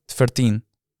plus 13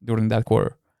 during that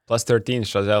quarter. Plus 13,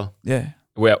 Strazel. Yeah.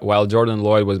 While Jordan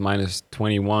Lloyd was minus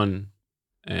 21.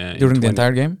 During the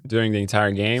entire game? During the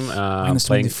entire game. Minus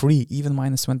 23, even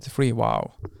minus 23,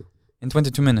 wow. In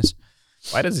 22 minutes.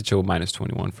 Why does it show minus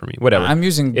 21 for me? Whatever. I'm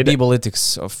using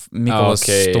Beebalitics of Mikolas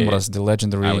Stumbras, the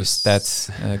legendary stats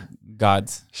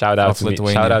god. Shout out to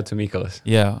Lithuania. Shout out to Mikolas.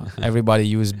 Yeah, everybody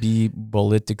use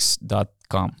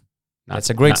beebalitics.com.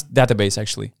 That's a great database,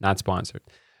 actually. Not sponsored.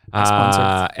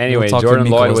 Anyway, we'll Jordan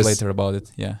Lloyd was later about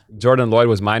it. Yeah. Jordan Lloyd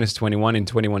was minus 21 in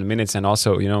 21 minutes, and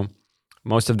also,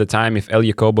 most of the time, if El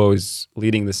Jacobo is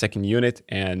leading the second unit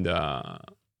and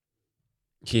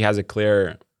he has a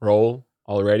clear role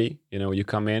already, you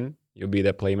come in, you be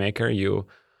the playmaker, you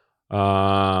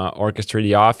orchestrate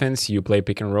the offense, you play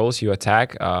pick and rolls, you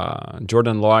attack.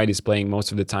 Jordan Lloyd is playing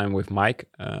most of the time with Mike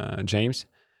James,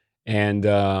 and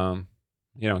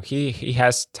he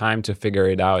has time to figure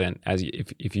it out. And as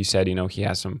if you said, he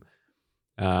has some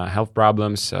health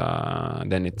problems,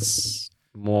 then it's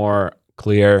more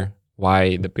clear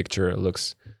why the picture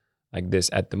looks like this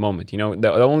at the moment.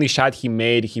 The only shot he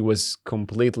made, he was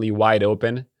completely wide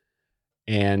open,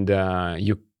 and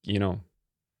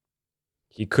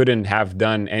he couldn't have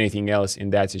done anything else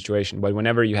in that situation. But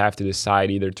whenever you have to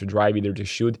decide either to drive, either to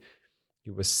shoot,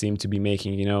 he seemed to be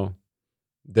making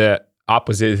the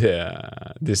opposite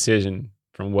decision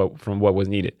from what was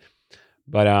needed.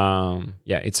 But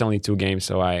it's only 2 games,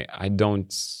 so I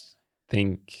don't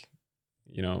think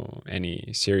any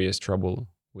serious trouble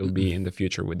will be in the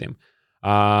future with him.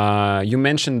 You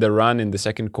mentioned the run in the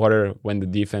second quarter when the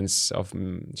defense of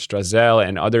Strazel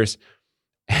and others,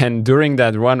 and during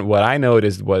that run, what I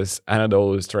noticed was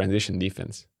Anadolu's transition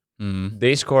defense.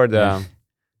 They scored,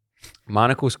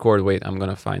 Monaco scored, wait, I'm going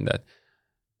to find that.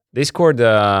 They scored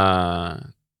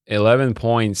 11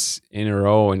 points in a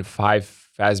row in 5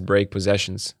 fast break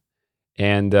possessions.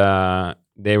 And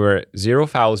they were 0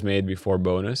 fouls made before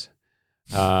bonus.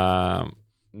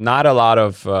 Not a lot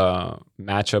of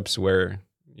matchups were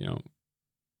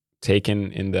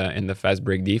taken in the fast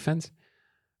break defense,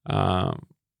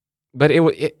 but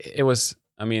it was.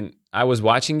 I was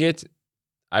watching it.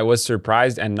 I was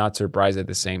surprised and not surprised at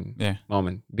the same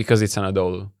moment, because it's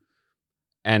Anadolu,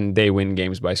 and they win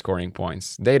games by scoring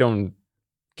points. They don't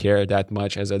care that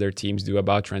much as other teams do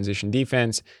about transition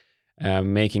defense,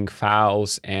 making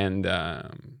fouls, and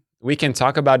we can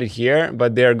talk about it here,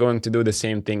 but they're going to do the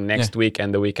same thing next week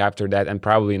and the week after that, and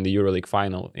probably in the EuroLeague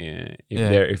final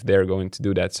if they're going to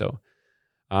do that. So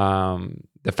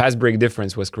the fast break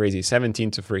difference was crazy,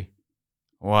 17-3.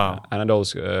 Wow.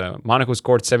 Anadolu's Monaco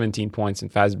scored 17 points in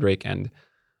fast break, and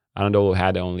Anadolu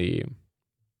had only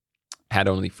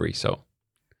 3. So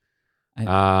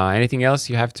anything else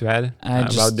you have to add about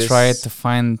this? I just tried to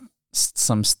find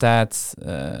some stats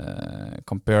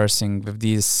comparison with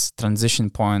these transition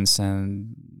points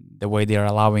and the way they are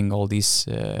allowing all these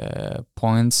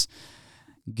points.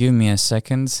 Give me a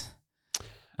second.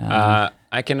 I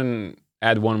can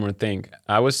add one more thing.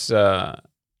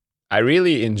 I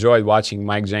really enjoyed watching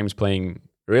Mike James playing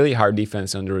really hard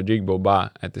defense under Rodrigo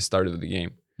Boba at the start of the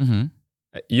game. Mm-hmm.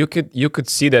 You could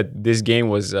see that this game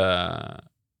was a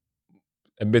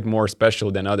bit more special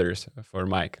than others for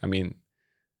Mike.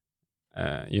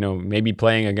 Maybe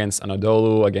playing against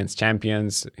Anadolu, against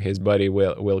champions, his buddy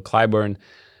Will Clyburn,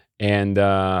 and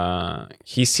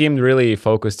he seemed really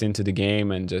focused into the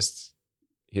game, and just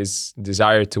his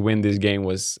desire to win this game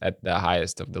was at the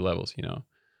highest of the levels.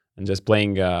 and just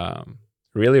playing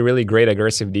really, really great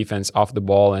aggressive defense off the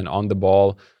ball and on the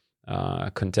ball,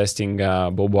 contesting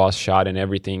Boboa's shot and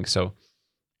everything. So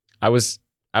I was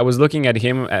looking at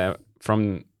him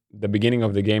from the beginning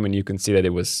of the game, and you can see that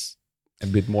it was a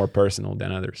bit more personal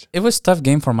than others. It was a tough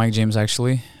game for Mike James,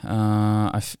 actually.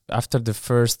 After the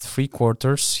first 3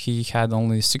 quarters, he had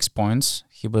only 6 points.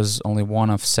 He was only 1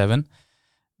 of 7.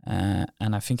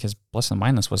 And I think his plus and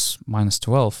minus was minus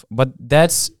 12. But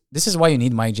this is why you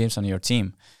need Mike James on your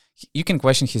team. You can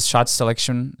question his shot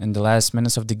selection in the last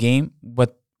minutes of the game,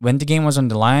 but when the game was on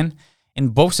the line, in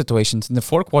both situations, in the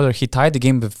fourth quarter, he tied the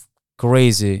game with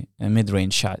crazy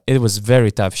mid-range shot. It was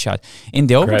very tough shot. In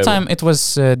the overtime, it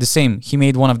was the same. He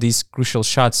made one of these crucial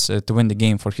shots to win the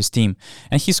game for his team.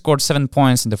 And he scored 7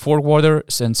 points in the fourth quarter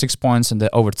and 6 points in the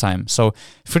overtime. So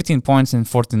 13 points in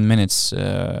 14 minutes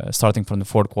starting from the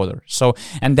fourth quarter. So,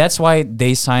 and that's why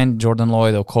they signed Jordan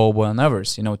Lloyd, Okobo, and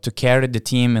others, to carry the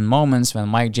team in moments when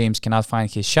Mike James cannot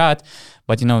find his shot.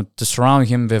 But, to surround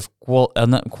him with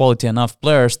quality enough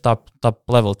players, top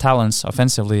level talents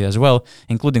offensively as well,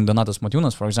 including Donatas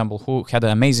Motiejunas, for example, who had an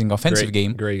amazing offensive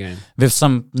game. Great game. With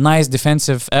some nice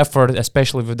defensive effort,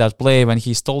 especially with that play when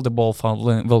he stole the ball from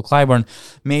Will Clyburn,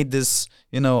 made this,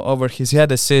 over his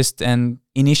head assist and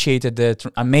initiated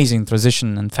the amazing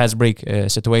transition and fast break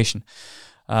situation.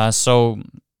 So,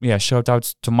 shout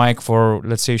out to Mike for,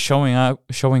 let's say,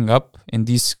 showing up in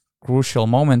these crucial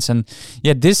moments. And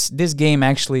this game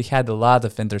actually had a lot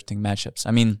of interesting matchups.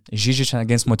 I mean, Žižić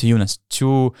against Motiejunas,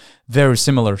 2 very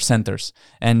similar centers,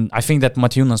 and I think that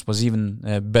Motiejunas was even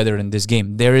better in this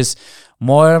game. There is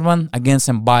Moerman against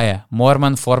Mbaya.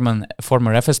 Moerman,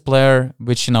 former FS player,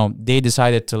 which they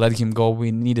decided to let him go.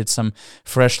 We needed some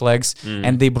fresh legs,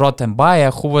 and they brought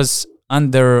Mbaya, who was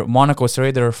under Monaco's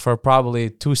radar for probably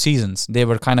 2 seasons. They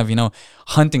were kind of,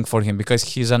 hunting for him because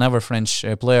he's another French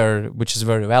player, which is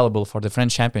very valuable for the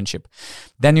French championship.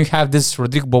 Then you have this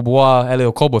Rodrigue Bobois,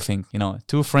 Elio Kobo thing,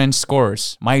 2 French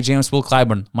scorers, Mike James, Will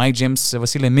Clyburn, Mike James,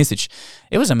 Vasily Misic.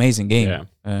 It was an amazing game,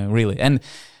 really. And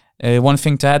one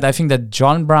thing to add, I think that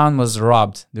John Brown was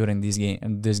robbed during this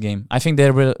game. I think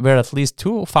there were at least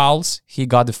 2 fouls. He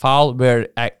got the foul where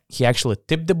he actually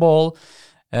tipped the ball,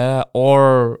 he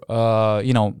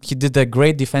did a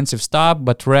great defensive stop,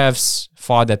 but refs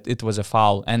thought that it was a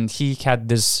foul, and he had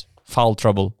this foul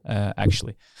trouble,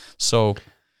 actually. So,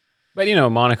 but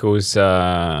Monaco is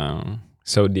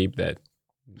so deep, that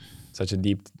such a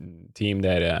deep team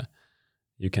that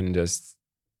you can just.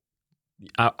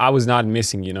 I was not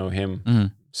missing,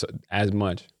 him so as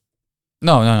much.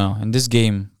 No. In this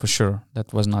game, for sure,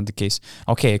 that was not the case.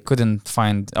 Okay, I couldn't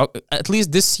find. At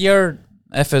least this year,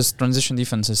 FS transition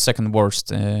defense is second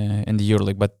worst in the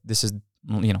EuroLeague, but this is,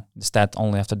 the stat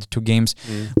only after the 2 games.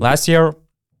 Last year,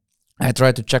 I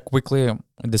tried to check quickly.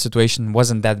 The situation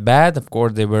wasn't that bad. Of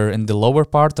course, they were in the lower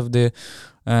part of the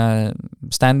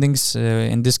standings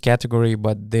in this category,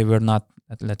 but they were not,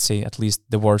 let's say, at least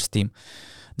the worst team.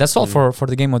 That's all for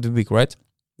the game of the week, right?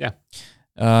 Yeah.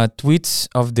 Tweet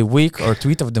of the week, or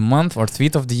tweet of the month, or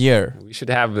tweet of the year. We should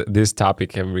have this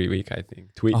topic every week, I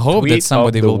think. I hope that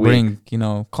somebody will bring,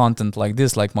 content like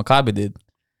this, like Maccabi did.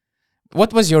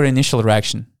 What was your initial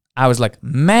reaction? I was like,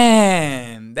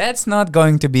 man, that's not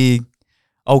going to be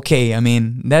okay. I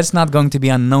mean, that's not going to be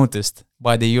unnoticed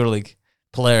by the EuroLeague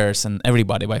players and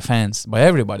everybody, by fans, by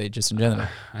everybody, just in general.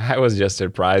 I was just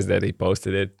surprised that he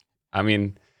posted it. I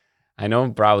mean, I know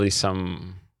probably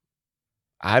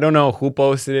I don't know who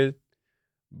posted it,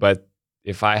 but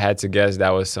if I had to guess,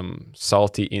 that was some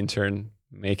salty intern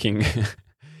making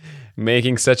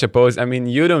making such a post. I mean,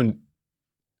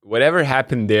 whatever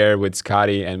happened there with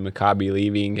Scotty and Maccabi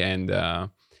leaving, and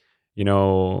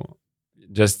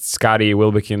just Scotty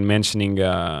Wilbekin mentioning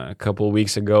a couple of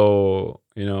weeks ago,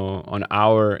 on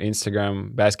our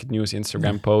Instagram, Basket News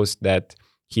Instagram post, that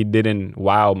he didn't.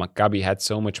 Wow, Maccabi had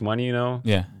so much money,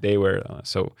 Yeah, they were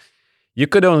so. You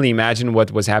could only imagine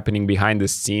what was happening behind the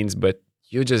scenes, but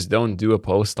you just don't do a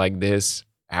post like this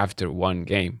after 1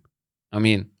 game. I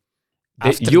mean,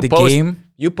 game,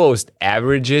 you post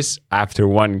averages after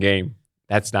 1 game.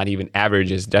 That's not even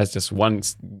averages. That's just one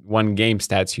game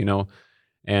stats,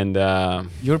 And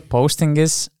you're posting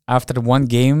this after 1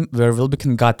 game where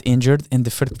Wilbekin got injured in the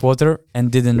 3rd quarter and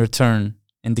didn't return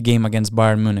in the game against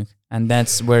Bayern Munich, and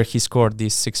that's where he scored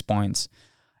these 6 points.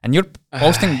 And you're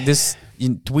posting this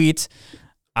tweet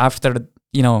after,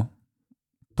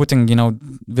 putting,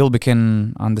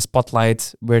 Wilbekin on the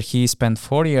spotlight, where he spent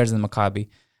 4 years in Maccabi.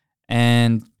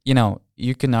 And,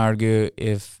 you can argue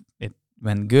if it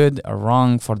went good or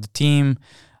wrong for the team.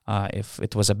 if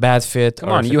it was a bad fit Come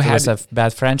or on, if you it was had- a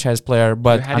bad franchise player. You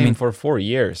But had I him mean, for 4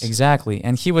 years. exactly,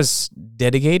 and he was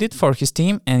dedicated for his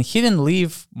team, and he didn't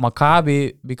leave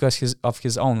Maccabi because of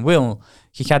his own will.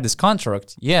 He had this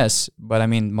contract, yes, but I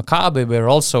mean, Maccabi were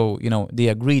also, they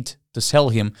agreed to sell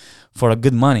him for a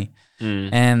good money,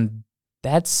 and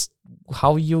that's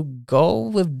how you go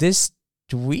with this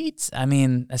tweet. I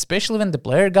mean, especially when the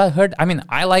player got hurt. I mean,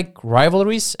 I like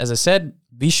rivalries. As I said,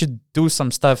 we should do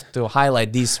some stuff to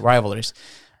highlight these rivalries,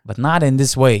 but not in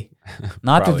this way.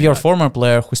 Not with your former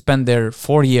player who spent there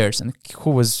 4 years and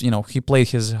who was, he played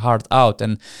his heart out.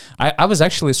 And I was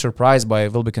actually surprised by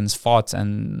Wilbekin's thoughts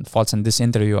in this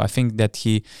interview. I think that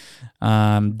he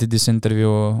did this interview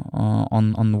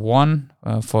on One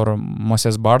for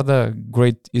Moses Barda,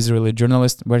 great Israeli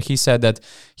journalist, where he said that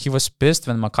he was pissed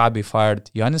when Maccabi fired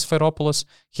Yanis Feiropoulos.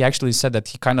 He actually said that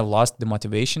he kind of lost the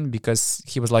motivation because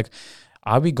he was like,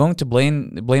 are we going to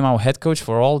blame our head coach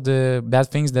for all the bad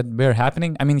things that were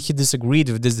happening? I mean, he disagreed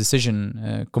with this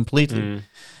decision completely.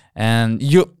 And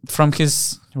from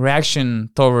his reaction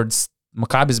towards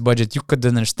Maccabi's budget, you could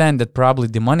understand that probably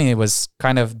the money was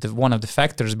kind of one of the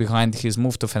factors behind his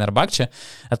move to Fenerbahce,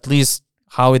 at least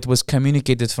how it was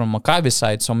communicated from Maccabi's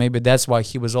side. So maybe that's why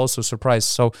he was also surprised.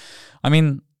 So, I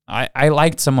mean, I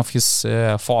liked some of his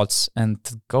thoughts, and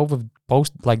to go with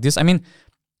post like this, I mean,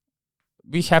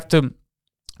 we have to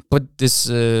put this,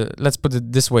 let's put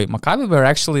it this way. Maccabi were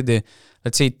actually the,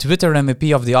 let's say, Twitter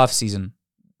MVP of the offseason.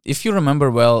 If you remember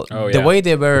well, the way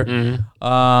they were,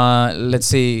 let's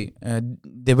say,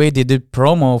 the way they did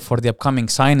promo for the upcoming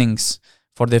signings,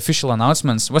 for the official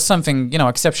announcements, was something,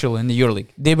 exceptional in the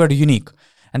EuroLeague. They were unique,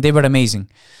 and they were amazing.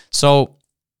 So,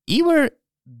 either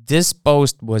this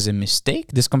post was a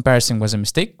mistake, this comparison was a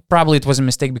mistake. Probably it was a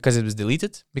mistake because it was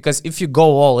deleted. Because if you go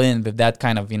all in with that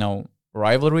kind of,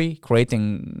 rivalry,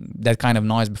 creating that kind of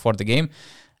noise before the game,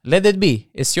 let it be.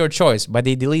 It's your choice. But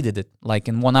they deleted it like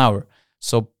in 1 hour.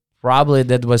 So probably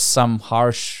that was some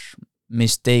harsh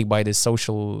mistake by the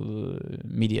social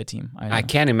media team. I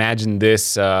can't imagine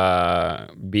this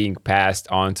being passed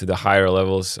on to the higher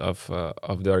levels of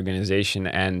the organization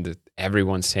and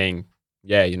everyone saying,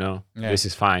 this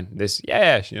is fine. This,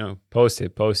 post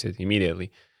it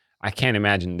immediately. I can't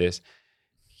imagine this.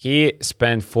 He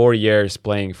spent 4 years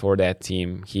playing for that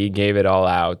team. He gave it all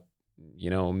out.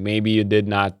 Maybe you did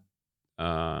not,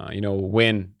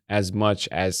 win as much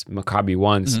as Maccabi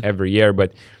wants every year,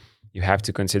 but you have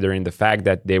to consider in the fact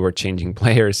that they were changing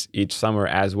players each summer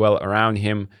as well around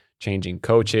him, changing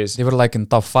coaches. They were like in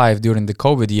top 5 during the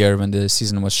COVID year when the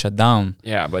season was shut down.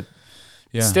 Yeah, but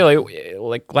still,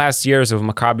 like last years of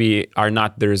Maccabi are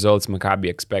not the results Maccabi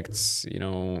expects,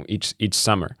 each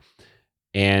summer.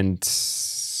 And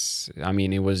I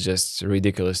mean, it was just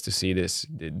ridiculous to see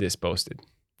this posted.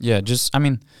 Yeah,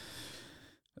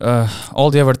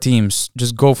 all the other teams,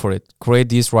 just go for it. Create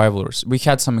these rivalries. We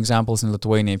had some examples in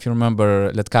Lithuania. If you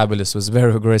remember, Lietkabelis was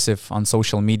very aggressive on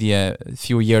social media a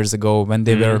few years ago when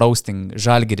they were roasting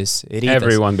Žalgiris, Rytas.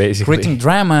 Everyone, basically. Creating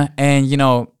drama, and,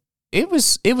 it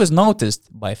was noticed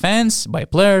by fans, by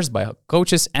players, by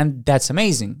coaches, and that's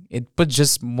amazing. It put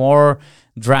just more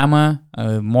drama,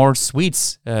 more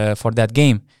sweets for that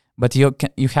game. But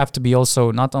you have to be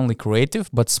also not only creative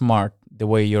but smart the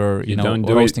way you're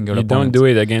roasting your opponent. You don't do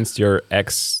it against your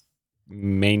ex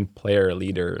main player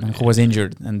leader who was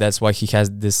injured, and that's why he has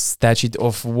this statute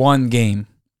of 1 game.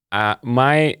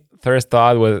 My first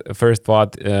thought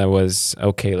was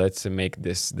okay. Let's make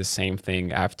this the same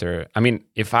thing after. I mean,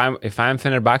 if I'm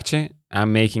Fenerbahce,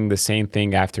 I'm making the same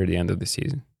thing after the end of the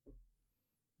season.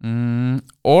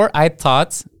 Or I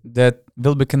thought that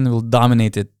Wilbekin will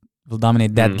dominate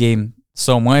that game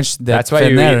so much that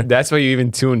that's why you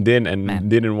even tuned in and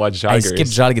didn't watch Žalgiris. I skipped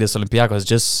Žalgiris Olympiacos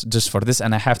just for this,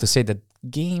 and I have to say that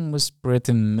game was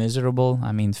pretty miserable.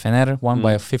 I mean, Fener won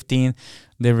by 15.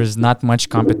 There was not much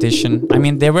competition. I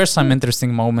mean, there were some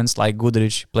interesting moments, like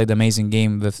Guduric played amazing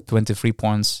game with 23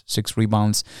 points, 6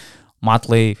 rebounds.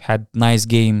 Motley had nice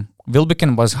game.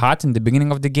 Wilbekin was hot in the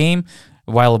beginning of the game,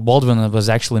 while Baldwin was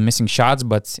actually missing shots,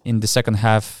 but in the second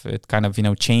half, it kind of,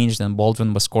 changed and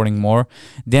Baldwin was scoring more.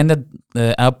 They ended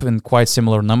up in quite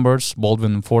similar numbers.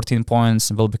 Baldwin 14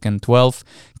 points, Wilbekin 12.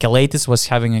 Kalaitis was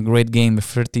having a great game with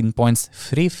 13 points,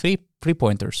 3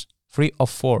 3-pointers, 3 of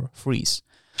 4 threes.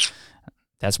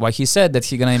 That's why he said that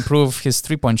he's going to improve his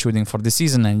 3-point shooting for the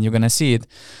season, and you're going to see it.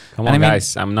 Come on,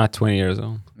 guys. I'm not 20 years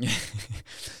old.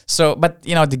 So, but,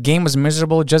 the game was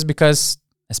miserable just because,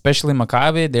 especially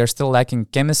Maccabi, they're still lacking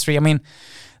chemistry. I mean,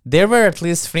 there were at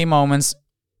least 3 moments.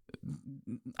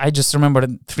 I just remember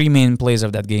 3 main plays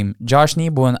of that game. Josh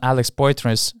Nebo and Alex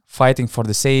Poitras fighting for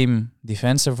the same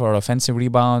defensive or offensive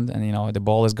rebound, and the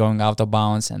ball is going out of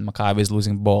bounds and Maccabi is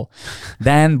losing ball.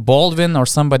 Then Baldwin or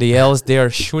somebody else, they are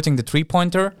shooting the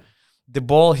 3-pointer. The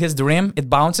ball hits the rim, it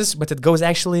bounces, but it goes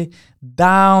actually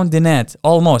down the net,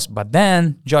 almost. But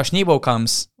then Josh Nebo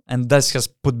comes and does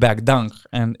just put back dunk,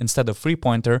 and instead of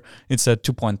 3-pointer, it's a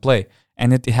 2-point play.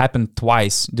 And it happened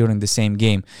twice during the same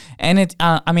game. And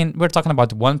we're talking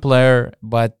about one player,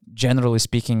 but generally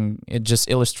speaking, it just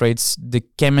illustrates the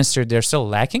chemistry they're still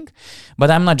lacking. But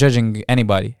I'm not judging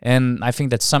anybody. And I think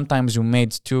that sometimes we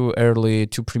made too early,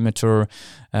 too premature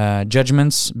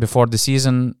judgments before the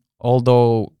season.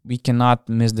 Although we cannot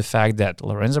miss the fact that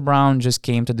Lorenzo Brown just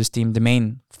came to this team, the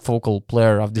main focal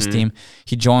player of this team.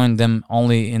 He joined them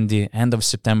only in the end of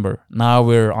September. Now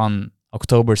we're on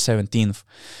October 17th.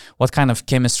 What kind of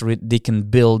chemistry they can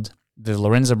build with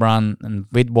Lorenzo Brown and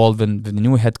Wade Baldwin, with the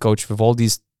new head coach, with all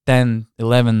these 10,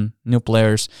 11 new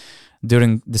players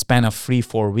during the span of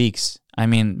 3-4 weeks. I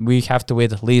mean, we have to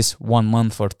wait at least 1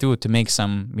 month or 2 to make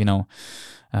some,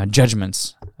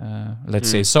 judgments, let's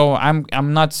say. So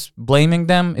I'm not blaming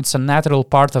them. It's a natural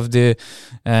part of the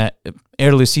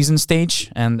early season stage,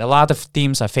 and a lot of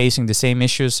teams are facing the same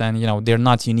issues, and they're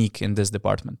not unique in this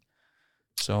department.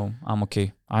 So I'm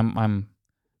okay. I'm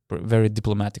very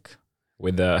diplomatic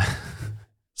with the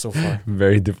so far.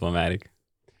 Very diplomatic.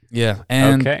 Yeah.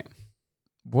 And okay.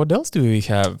 What else do we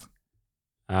have?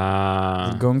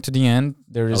 Going to the end,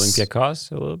 there is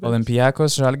Olympiacos a little bit.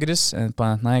 Olympiacos, Žalgiris, and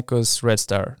Panathinaikos, Red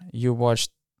Star. You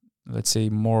watched, let's say,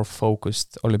 more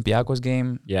focused Olympiacos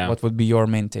game. Yeah. What would be your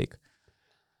main take?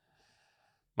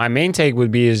 My main take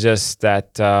would be is just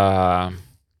that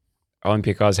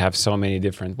Olympiacos have so many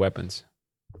different weapons.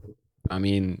 I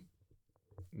mean,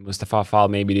 Mustafa Fall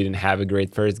maybe didn't have a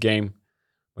great first game,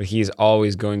 but he's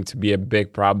always going to be a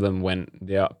big problem when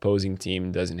the opposing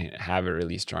team doesn't have a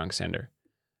really strong center.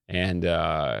 And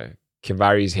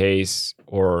Kevaris Hayes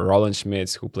or Roland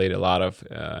Schmitz, who played a lot of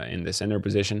in the center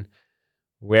position,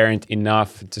 weren't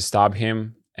enough to stop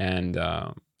him. And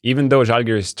even though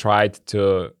Žalgiris tried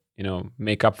to,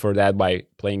 make up for that by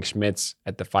playing Schmitz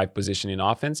at the 5 position in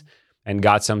offense and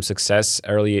got some success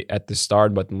early at the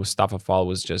start, but Mustafa Fall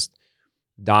was just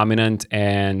dominant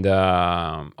and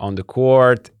on the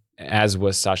court, as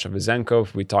was Sasha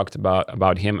Vezenkov. We talked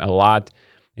about him a lot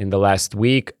in the last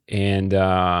week, and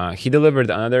he delivered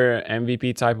another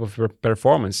MVP type of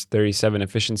performance: 37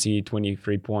 efficiency,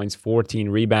 23 points, 14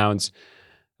 rebounds.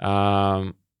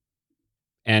 And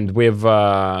with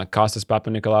Kostas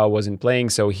Papanikolaou wasn't playing,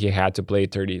 so he had to play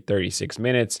 36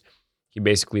 minutes. He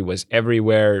basically was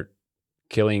everywhere,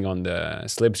 killing on the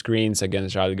slip screens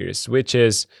against Žalgiris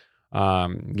switches,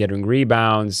 getting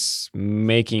rebounds,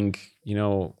 making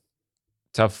some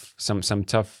tough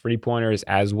 3-pointers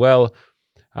as well.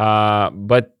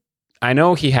 But I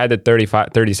know he had a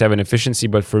 37 efficiency,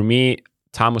 but for me,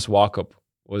 Thomas Walkup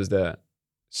was the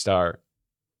star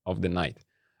of the night.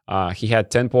 He had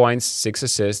 10 points, 6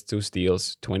 assists, 2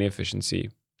 steals, 20 efficiency.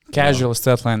 Casual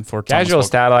stat line for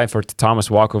Thomas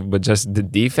Walkup, but just the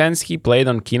defense he played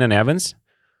on Keenan Evans,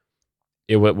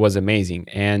 it was amazing.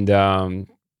 And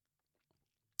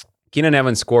Keenan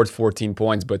Evans scored 14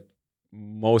 points, but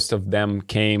most of them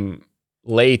came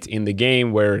late in the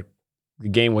game where the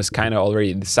game was kind of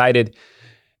already decided.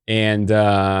 And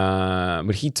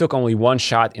but he took only 1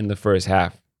 shot in the first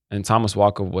half, and Thomas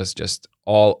Walkup was just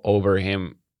all over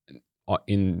him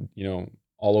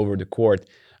all over the court,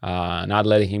 not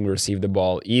letting him receive the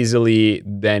ball easily,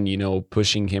 then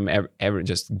pushing him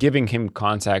just giving him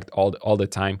contact all the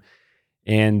time.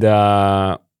 And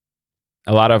a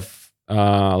lot of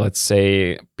let's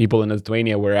say people in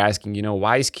Lithuania were asking,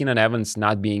 why is Keenan Evans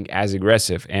not being as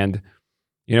aggressive? And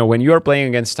when you're playing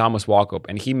against Thomas Walkup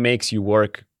and he makes you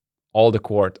work all the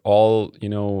court, all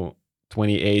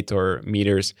 28 or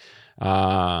meters,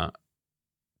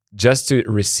 just to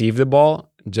receive the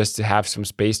ball, just to have some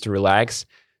space to relax.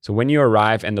 So when you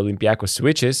arrive and Olympiacos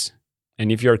switches, and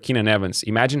if you're Keenan Evans,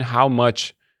 imagine how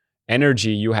much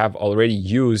energy you have already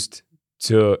used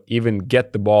to even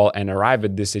get the ball and arrive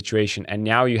at this situation. And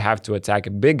now you have to attack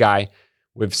a big guy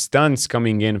with stunts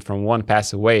coming in from 1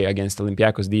 pass away against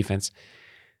Olympiacos defense.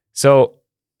 So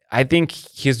I think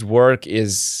his work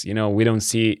is, we don't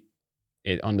see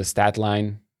it on the stat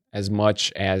line as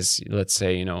much as, let's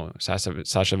say, Sasha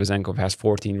Vezenkov has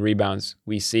 14 rebounds.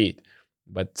 We see it.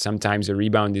 But sometimes a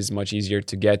rebound is much easier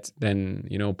to get than,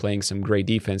 playing some great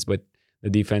defense. But the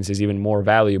defense is even more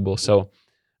valuable. So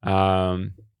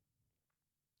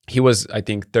he was, I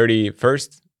think,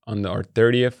 31st or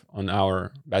 30th on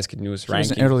our Basket News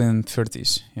ranking. He was early in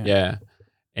 30s. Yeah.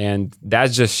 And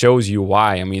that just shows you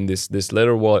why. I mean, this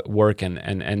little work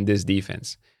and this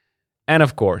defense. And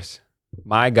of course,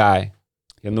 my guy,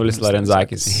 Janulis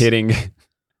Larenzakis, hitting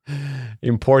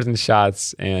important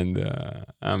shots. And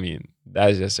I mean,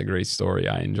 that's just a great story.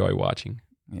 I enjoy watching.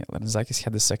 Yeah, Larenzakis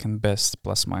had the second best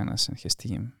plus minus in his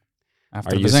team.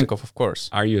 After Bezenkov, of course.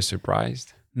 Are you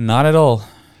surprised? Not at all.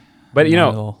 But,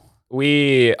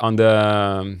 we, on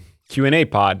the Q&A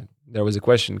pod, there was a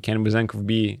question, can Bezenkov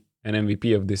be an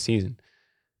MVP of this season?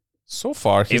 So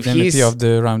far, he's the MVP of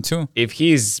the round 2. If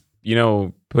he's,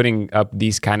 putting up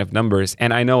these kind of numbers,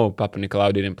 and I know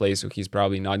Papanikolaou didn't play, so he's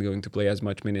probably not going to play as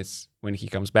much minutes when he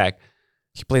comes back.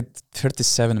 He played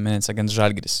 37 minutes against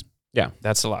Žalgiris. Yeah.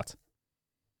 That's a lot.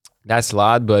 That's a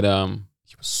lot, but...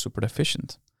 he was super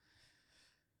efficient.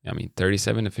 I mean,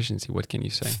 37 efficiency, what can you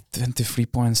say? 23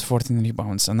 points, 14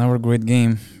 rebounds. Another great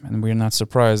game, and we're not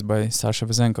surprised by Sasha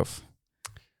Bezenkov.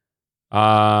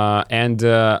 And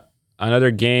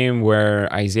another game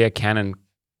where Isaiah Cannon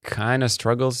kind of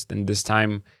struggles, and this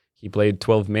time he played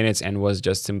 12 minutes and was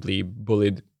just simply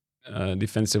bullied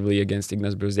defensively against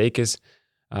Ignas Brazdeikis.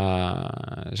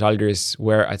 Žalgiris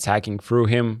were attacking through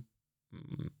him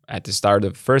at the start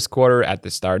of first quarter, at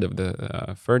the start of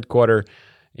the third quarter.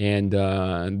 And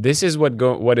this is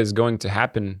what is going to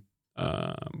happen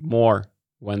more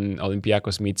when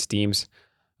Olympiacos meets teams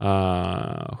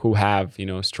who have,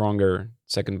 stronger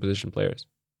second position players.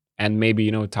 And maybe,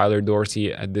 Tyler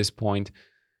Dorsey at this point,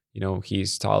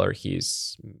 he's taller,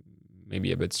 he's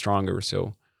maybe a bit stronger.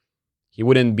 So he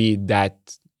wouldn't be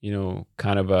that,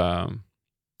 kind of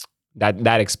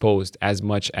that exposed as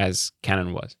much as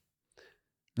Cannon was.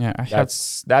 Yeah,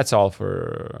 that's all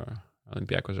for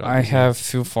Olympiacos. I have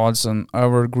few thoughts on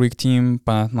our Greek team,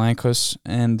 Panathinaikos,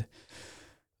 and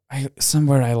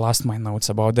I lost my notes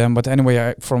about them. But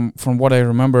anyway, from what I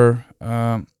remember,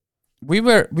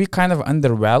 we kind of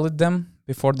undervalued them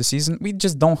before the season. We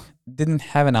just didn't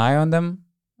have an eye on them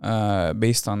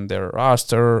based on their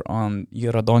roster, on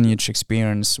Radonjic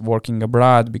experience working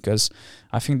abroad, because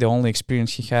I think the only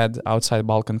experience he had outside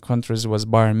Balkan countries was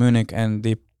Bayern Munich, and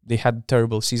they had a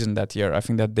terrible season that year. I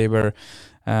think that they were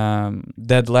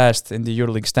dead last in the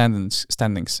EuroLeague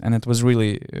standings, and it was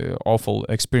really awful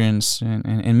experience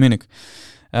in Munich.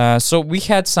 So we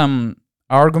had some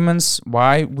arguments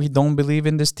why we don't believe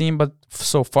in this team, but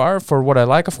so far, for what I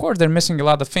like, of course, they're missing a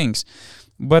lot of things,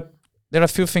 but there are a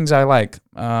few things I like.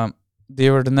 They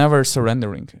were never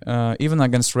surrendering. Even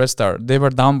against Red Star, they were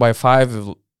down by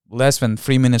 5, less than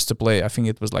 3 minutes to play. I think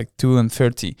it was like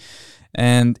 2:30.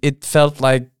 And it felt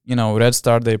like, Red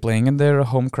Star, they're playing in their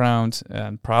home ground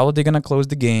and probably they're going to close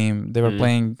the game. They were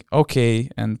playing okay,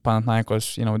 and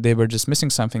Panathinaikos, they were just missing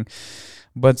something.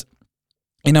 But,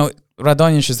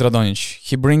 Radonjic is Radonjic.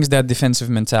 He brings that defensive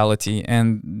mentality,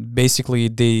 and basically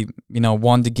they,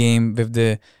 won the game with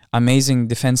the amazing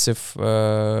defensive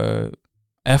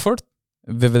effort,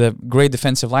 with a great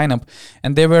defensive lineup.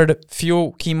 And there were the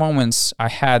few key moments I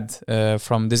had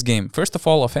from this game. First of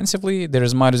all, offensively, there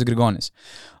is Marius Grigonis.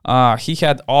 He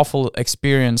had awful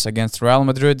experience against Real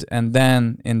Madrid and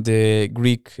then in the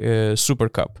Greek Super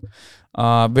Cup,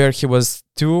 where he was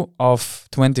 2 of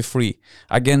 23.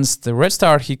 Against the Red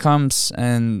Star, he comes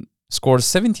and scores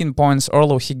 17 points,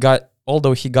 although he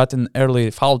got in early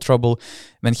foul trouble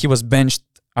when he was benched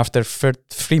after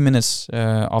 3 minutes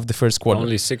of the first quarter.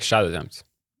 Only 6 shot attempts.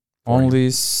 Only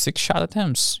 6 shot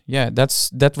attempts. Yeah,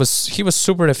 he was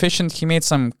super efficient. He made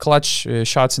some clutch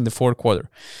shots in the fourth quarter.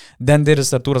 Then there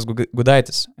is Arturas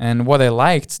Gudaitis. And what I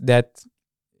liked, that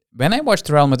when I watched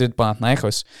Real Madrid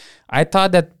Panathinaikos, I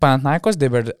thought that Panathinaikos, they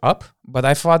were up, but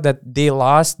I thought that they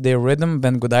lost their rhythm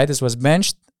when Gudaitis was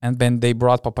benched. And when they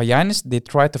brought Papagiannis, they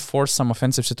tried to force some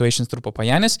offensive situations through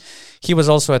Papagiannis. He was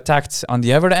also attacked on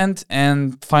the other end,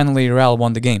 and finally Real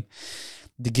won the game.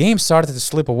 The game started to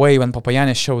slip away when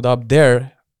Papagiannis showed up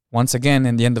there once again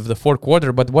in the end of the fourth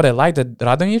quarter. But what I liked that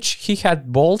Radonjic, he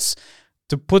had balls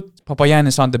to put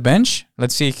Papagiannis on the bench.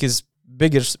 Let's see, his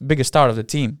biggest star of the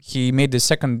team. He made the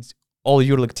second All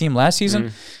EuroLeague team last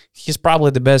season. He's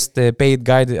probably the best paid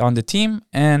guy on the team,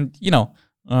 and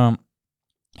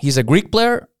he's a Greek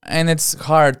player, and it's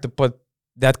hard to put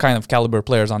that kind of caliber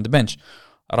players on the bench.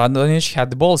 Radonjic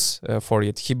had the balls for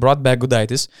it. He brought back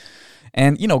Gudaitis.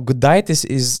 And, Gudaitis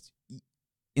is,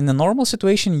 in a normal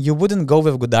situation, you wouldn't go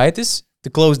with Gudaitis to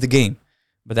close the game.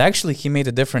 But actually, he made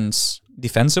a difference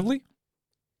defensively.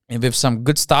 And with some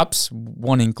good stops,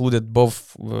 one included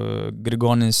both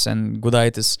Grigonis and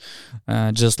Gudaitis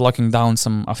just locking down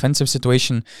some offensive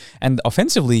situation. And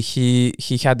offensively, he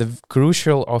had a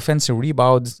crucial offensive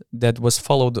rebound that was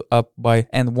followed up by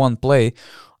one play.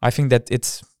 I think that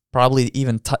it's probably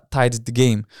even tied the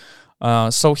game.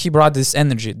 So he brought this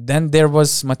energy. Then there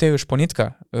was Mateusz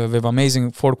Ponitka with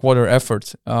amazing fourth quarter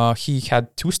effort. He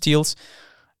had 2 steals.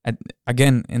 And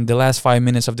again, in the last 5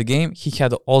 minutes of the game, he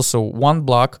had also 1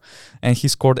 block, and he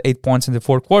scored 8 points in the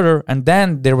fourth quarter. And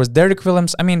then there was Derek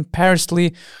Williams. I mean,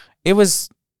 Parsley, it was,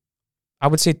 I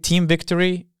would say, team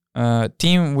victory,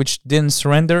 team which didn't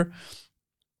surrender,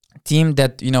 team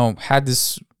that, had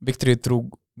this victory through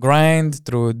grind,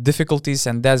 through difficulties,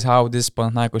 and that's how this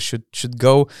Panathinaikos should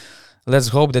go. Let's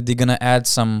hope that they're gonna add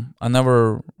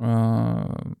another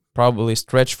probably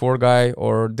stretch 4 guy,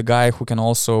 or the guy who can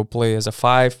also play as a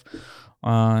 5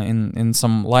 in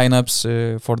some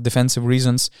lineups for defensive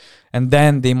reasons, and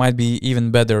then they might be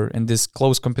even better in this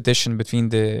close competition between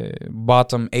the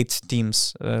bottom 8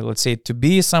 teams. Let's say to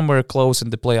be somewhere close in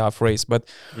the playoff race. But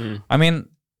I mean,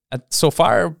 so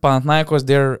far Panathinaikos,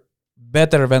 they're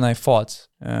better than I thought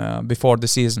before the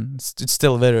season. It's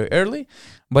still very early,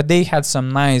 but they had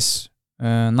some nice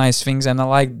things, and I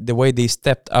like the way they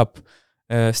stepped up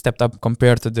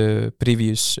compared to the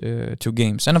previous 2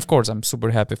 games. And of course, I'm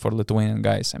super happy for Lithuanian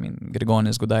guys. I mean,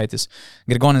 Grigonis, Gudaitis.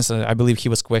 Grigonis, I believe he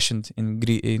was questioned in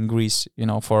Greece,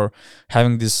 for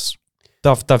having this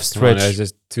tough stretch. There's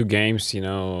just 2 games,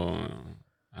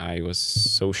 I was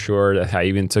so sure that I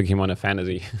even took him on a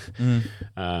fantasy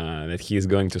that he's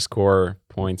going to score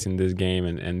points in this game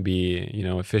and be,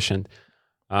 efficient.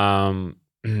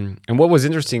 And what was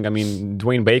interesting, I mean,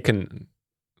 Dwayne Bacon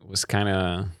was kind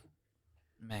of...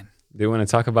 Man. Do you want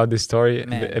to talk about this story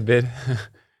a bit?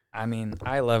 I mean,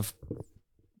 I love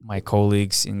my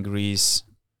colleagues in Greece,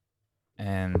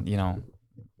 and,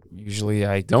 usually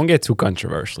I... Don't get too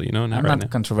controversial, I'm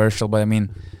not controversial, but I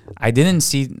mean, I didn't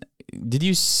see... Did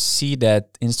you see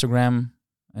that Instagram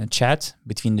chat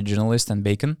between the journalist and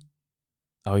Bacon?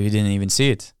 Oh, you didn't even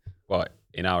see it? What,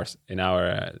 in our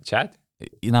chat?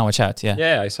 In our chat, yeah.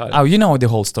 Yeah, I saw it. Oh, you know the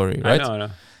whole story, right? I know.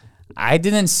 I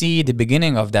didn't see the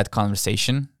beginning of that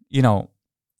conversation. We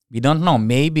don't know.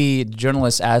 Maybe the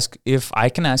journalist asked if I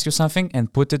can ask you something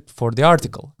and put it for the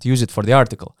article, to use it for the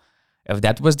article. If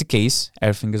that was the case,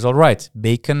 everything is all right.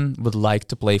 Bacon would like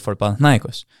to play for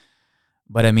Panathinaikos.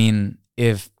 But I mean,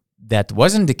 if that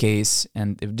wasn't the case,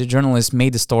 and if the journalist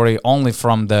made the story only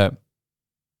from the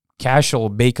casual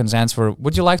Bacon's answer,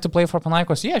 would you like to play for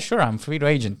Panathinaikos? Yeah, sure, I'm free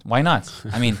agent. Why not?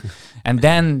 I mean, and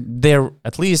then there,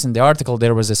 at least in the article,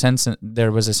 there was a sentence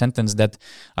that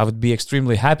I would be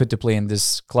extremely happy to play in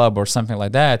this club or something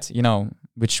like that,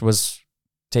 which was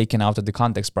taken out of the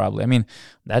context probably. I mean,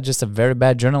 that's just a very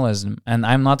bad journalism, and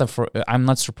I'm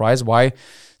not surprised why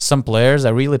some players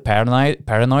are really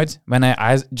paranoid when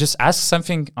I just ask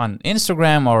something on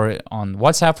Instagram or on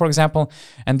WhatsApp, for example,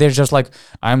 and they're just like,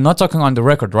 I'm not talking on the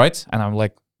record, right? And I'm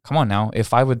like, come on now,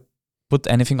 if I would put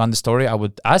anything on the story, I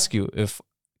would ask you if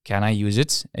can I use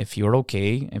it? If you're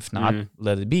okay, if not,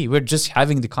 let it be. We're just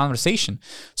having the conversation.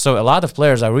 So a lot of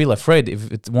players are really afraid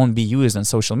if it won't be used on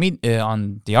social media,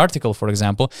 on the article, for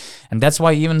example. And that's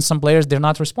why even some players, they're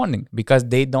not responding because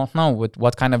they don't know with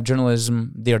what kind of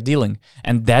journalism they're dealing.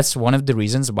 And that's one of the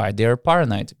reasons why they're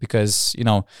paranoid, because,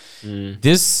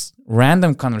 this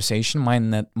random conversation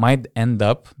might end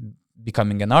up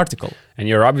becoming an article. And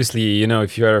you're obviously,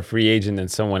 if you're a free agent and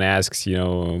someone asks,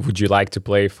 would you like to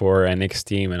play for an X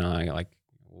team? And I'm like,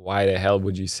 why the hell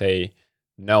would you say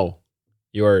no?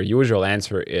 Your usual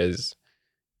answer is,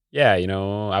 yeah,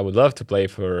 I would love to play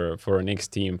for an X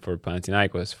team, for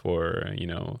Panathinaikos, for,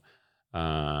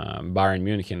 Bayern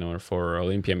Munich or for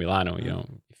Olympia Milano.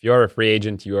 If you're a free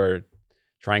agent, you are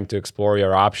trying to explore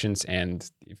your options. And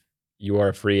if you are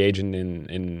a free agent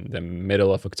in the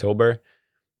middle of October,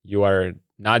 you are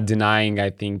not denying, I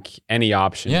think, any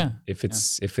option if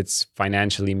it's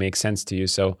financially makes sense to you.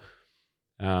 So,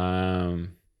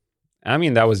 I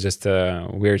mean, that was just a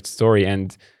weird story.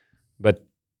 But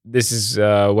this is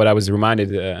what I was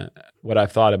reminded, what I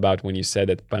thought about when you said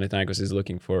that Panathinaikos is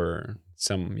looking for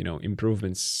some,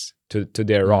 improvements to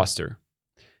their roster.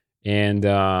 And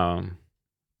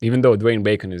even though Dwayne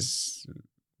Bacon is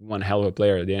one hell of a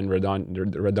player, at the end,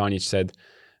 Radonjic said,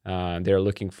 they're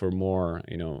looking for more,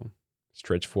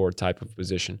 stretch 4 type of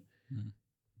position.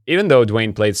 Even though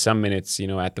Dwayne played some minutes,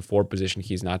 at the 4 position,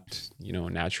 he's not,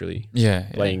 naturally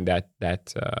playing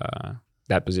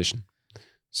that position.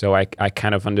 So I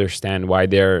kind of understand why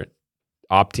they're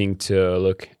opting to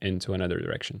look into another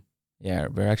direction. Yeah,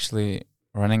 we're actually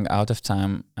running out of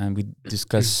time, and we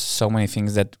discussed so many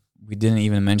things that we didn't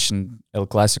even mention El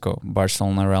Clasico,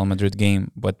 Barcelona-Real Madrid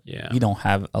game, but we don't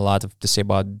have a lot to say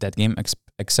about that game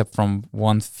except from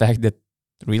one fact that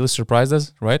really surprised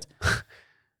us, right?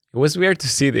 It was weird to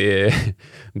see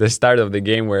the start of the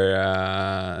game where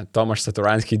Tomasz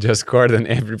Satoranski just scored on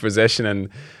every possession, and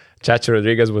Chacho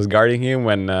Rodriguez was guarding him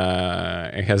when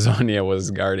Hazonia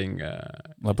was guarding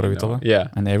Laprovitova. Yeah.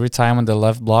 And every time on the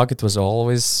left block, it was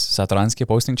always Satoransky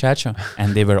posting Chacho.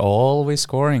 And they were always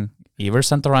scoring. Either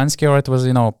Satoransky or it was,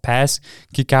 pass,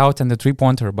 kick out, and the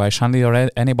 3-pointer by Shanley or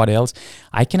anybody else.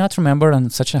 I cannot remember on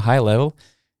such a high level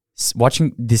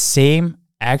watching the same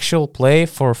actual play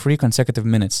for 3 consecutive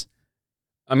minutes.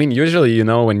 I mean, usually,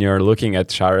 when you're looking at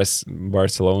Charas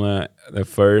Barcelona, the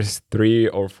first 3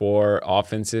 or 4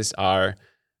 offenses are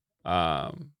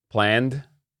planned.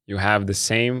 You have the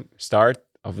same start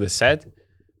of the set,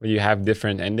 but you have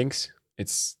different endings.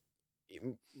 It's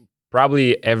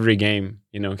probably every game,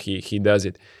 he does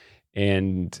it,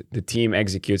 and the team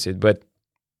executes it. But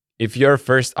if your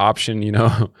first option,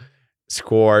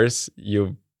 scores,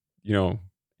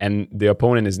 and the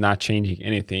opponent is not changing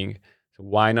anything,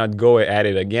 why not go at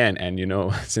it again? And,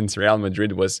 since Real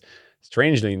Madrid was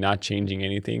strangely not changing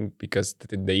anything because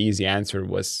the easy answer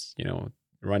was,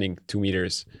 running 2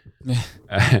 meters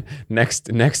next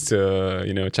to,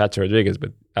 Chacho Rodriguez.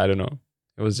 But I don't know.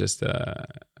 It was just a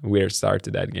weird start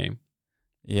to that game.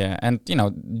 Yeah. And,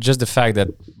 just the fact that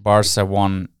Barca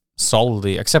won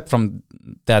solidly, except from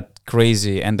that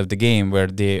crazy end of the game where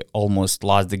they almost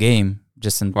lost the game,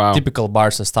 just in typical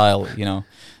Barca style,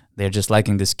 They're just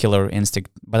lacking this killer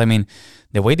instinct. But I mean,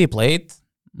 the way they played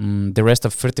the rest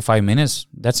of 35 minutes,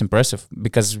 that's impressive.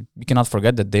 Because we cannot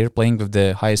forget that they're playing with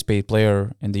the highest paid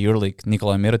player in the EuroLeague,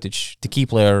 Nikola Mirotic, the key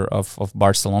player of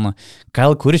Barcelona.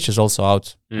 Kyle Kuric is also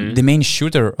out, the main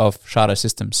shooter of Shara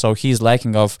system. So he's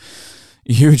lacking of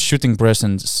huge shooting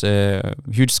presence,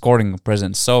 huge scoring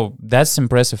presence. So that's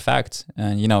impressive fact.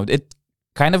 And, it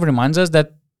kind of reminds us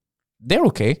that they're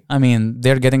okay. I mean,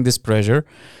 they're getting this pressure.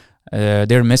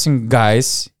 They're missing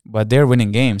guys, but they're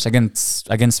winning games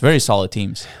against very solid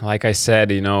teams. Like I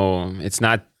said, it's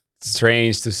not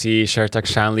strange to see Shertak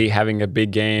Shanley having a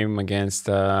big game against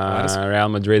Real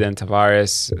Madrid and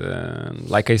Tavares.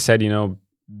 Like I said,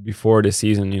 before the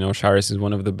season, Charas is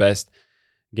one of the best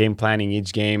game planning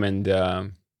each game, and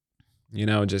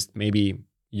just maybe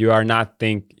you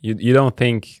don't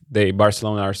think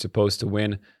Barcelona are supposed to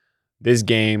win this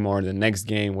game or the next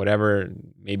game, whatever.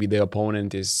 Maybe the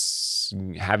opponent is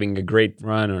having a great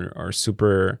run or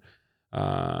super,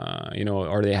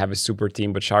 or they have a super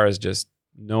team. But Charas just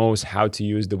knows how to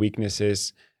use the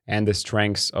weaknesses and the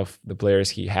strengths of the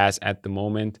players he has at the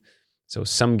moment. So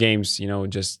some games,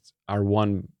 just are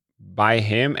won by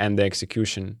him and the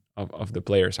execution of the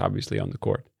players, obviously, on the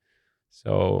court.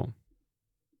 So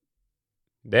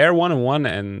they're 1-1,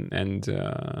 and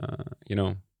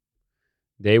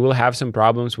they will have some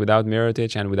problems without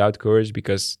Mirotic and without Kuric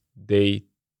because they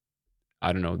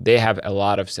have a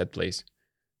lot of set plays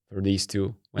for these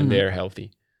two when they're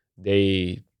healthy.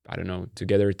 They,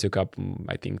 together took up,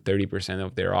 I think, 30%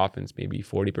 of their offense, maybe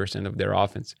 40% of their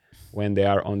offense when they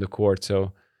are on the court.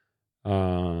 So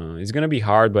it's going to be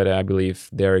hard, but I believe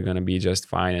they're going to be just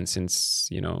fine. And since,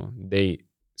 they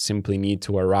simply need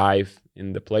to arrive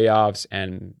in the playoffs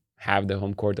and have the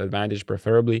home court advantage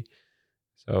preferably.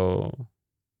 So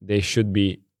they should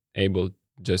be able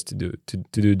just to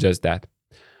do just that.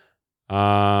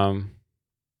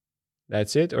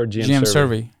 That's it, or GM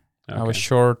survey? Okay. I was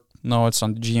short. No, it's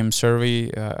on the GM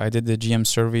survey. I did the GM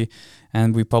survey,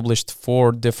 and we published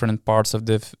 4 different parts of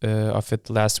it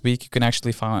last week. You can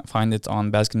actually find it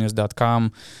on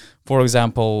basketnews.com. For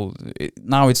example,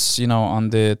 now it's on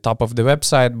the top of the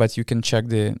website, but you can check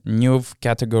the news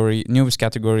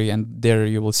category, and there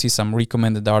you will see some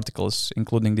recommended articles,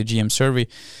 including the GM survey,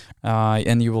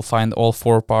 and you will find all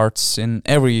 4 parts in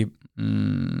every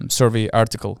survey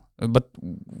article. But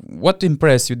what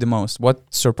impressed you the most? What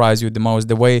surprised you the most?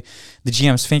 The way the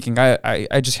GM's thinking.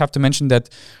 I just have to mention that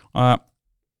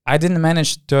I didn't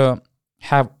manage to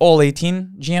have all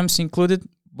 18 GMs included,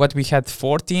 but we had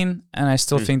 14, and I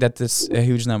still think that it's a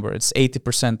huge number. It's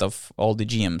 80% of all the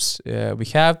GMs we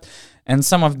have, and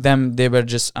some of them, they were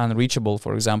just unreachable.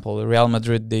 For example, Real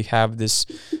Madrid, they have this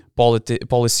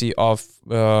policy of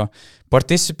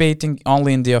participating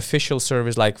only in the official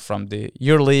service, like from the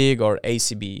EuroLeague or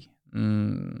ACB.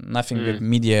 Nothing with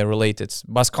media related.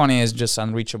 Baskonia is just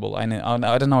unreachable. I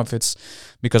don't know if it's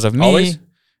because of me. Always?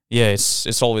 Yeah,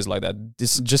 it's always like that.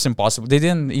 It's just impossible. They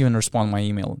didn't even respond my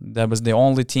email. That was the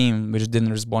only team which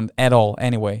didn't respond at all.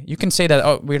 Anyway, you can say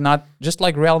that we're not, just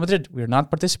like Real Madrid, we're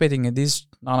not participating in these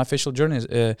non-official journeys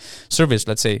service,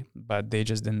 let's say, but they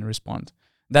just didn't respond.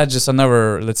 That's just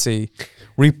another, let's say,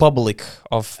 republic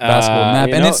of basketball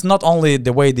map. And it's not only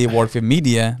the way they work with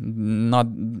media, not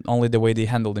only the way they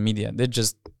handle the media. They're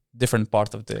just different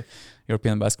part of the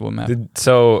European basketball map.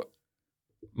 So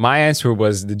My answer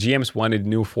was the GMs wanted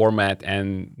new format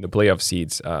and the playoff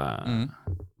seeds.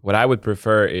 What I would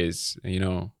prefer is,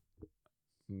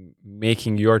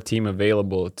 making your team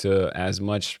available to as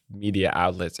much media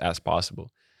outlets as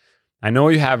possible. I know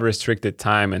you have restricted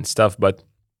time and stuff, but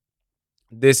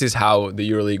this is how the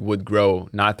EuroLeague would grow,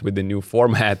 not with the new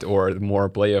format or more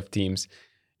playoff teams,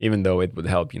 even though it would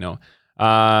help,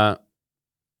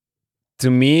 to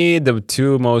me, the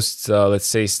two most, let's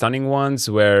say, stunning ones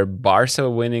were Barca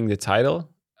winning the title.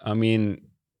 I mean,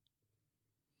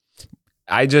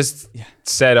 I just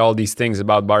said all these things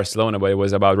about Barcelona, but it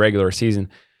was about regular season.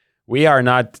 We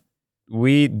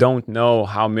don't know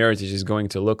how Mirotic is going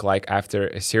to look like after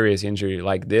a serious injury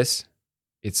like this.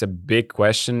 It's a big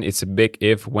question. It's a big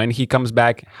if when he comes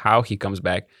back, how he comes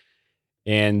back.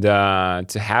 And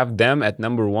to have them at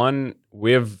number one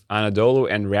with Anadolu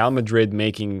and Real Madrid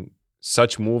making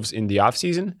such moves in the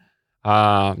offseason,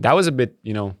 that was a bit,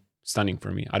 stunning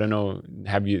for me. I don't know.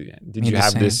 Did you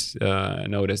have this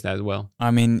noticed as well? I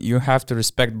mean, you have to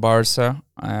respect Barca,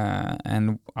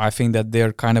 and I think that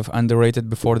they're kind of underrated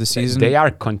before the season. They are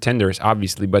contenders,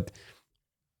 obviously, but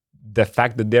the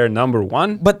fact that they're number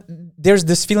one. But there's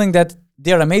this feeling that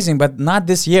they're amazing, but not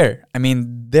this year. I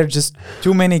mean, there are just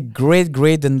too many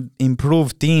great and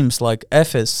improved teams like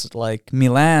Efes, like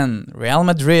Milan, Real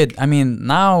Madrid. I mean,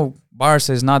 now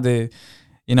Barca is not the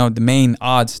main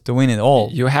odds to win it all.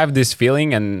 You have this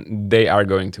feeling, and they are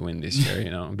going to win this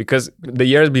year, because the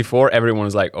years before, everyone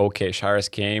was like, okay, Sharas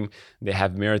came, they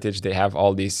have Mirotic, they have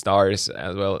all these stars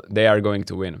as well. They are going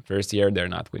to win. First year, they're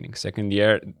not winning. Second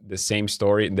year, the same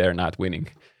story, they're not winning.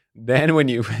 Then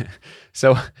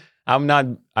so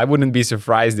I wouldn't be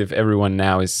surprised if everyone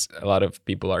now a lot of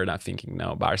people are not thinking,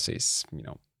 no, Barca is,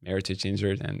 Mirotic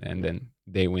injured, and then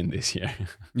they win this year.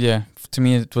 Yeah, to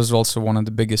me, it was also one of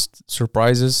the biggest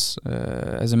surprises.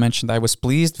 As I mentioned, I was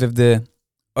pleased with the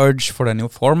urge for a new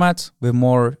format with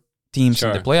more teams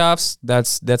in the playoffs.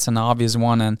 That's an obvious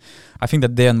one, and I think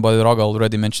that Dejan Bodiroga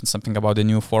already mentioned something about the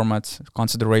new format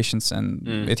considerations, and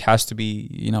it has to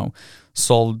be,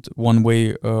 solved one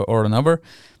way or another.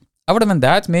 Other than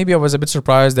that, maybe I was a bit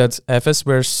surprised that Efes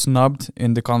were snubbed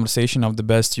in the conversation of the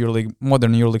best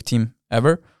modern EuroLeague team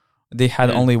ever. They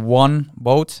had only one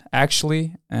vote,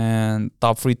 actually, and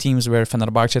top three teams were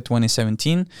Fenerbahce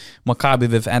 2017, Maccabi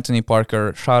with Anthony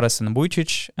Parker, Sharas and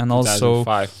Vujicic, and also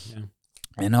 2005,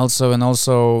 and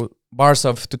also Barca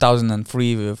of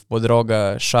 2003 with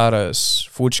Bodiroga, Sharas,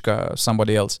 Fuchka,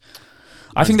 somebody else.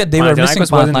 I think that they were missing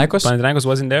Panathinaikos. Panathinaikos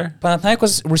wasn't there?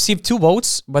 Panathinaikos received 2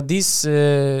 votes, but these,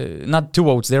 not 2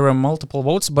 votes, there were multiple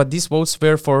votes, but these votes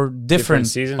were for different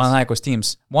Panathinaikos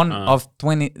teams. One of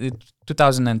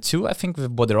 2002, I think,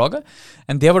 with Bodiroga,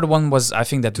 and the other one was, I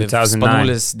think, that with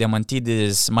Spanoulis,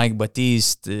 Diamantidis, Mike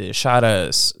Batiste,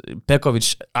 Sharas,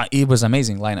 Pekovic. It was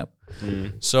amazing lineup.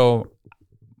 So,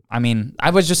 I mean, I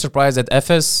was just surprised that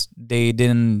Efes, they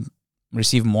didn't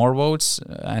receive more votes,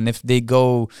 and if they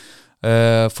go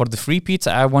for the three-peat,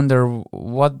 I wonder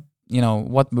what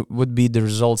would be the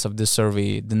results of this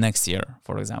survey the next year,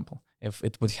 for example, if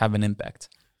it would have an impact.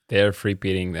 They're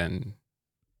three-peating, then,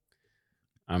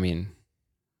 I mean,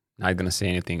 not going to say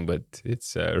anything, but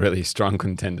it's really strong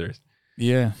contenders.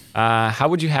 Yeah. How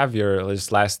would you have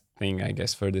this last thing, I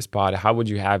guess, for this pod, how would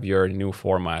you have your new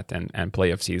format and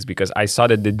playoff seeds? Because I saw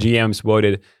that the GMs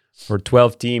voted for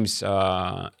 12 teams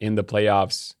in the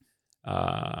playoffs.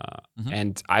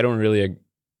 And I don't really,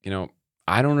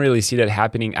 I don't really see that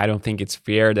happening. I don't think it's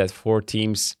fair that 4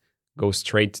 teams go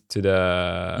straight to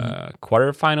the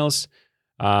quarterfinals.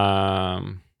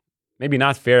 Maybe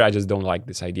not fair. I just don't like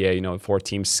this idea. 4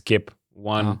 teams skip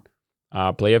one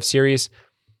playoff series.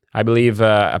 I believe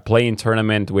a play-in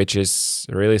tournament, which is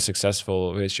really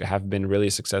successful, which have been really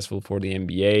successful for the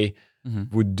NBA,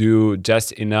 would do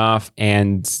just enough.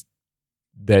 And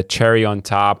the cherry on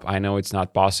top, I know it's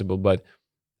not possible, but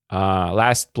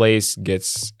last place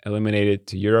gets eliminated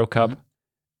to Euro Cup,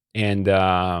 and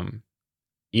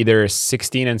either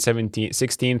 16th and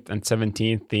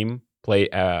 17th team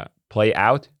play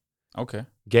out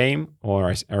game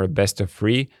or a best of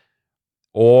 3,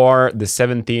 or the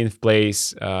 17th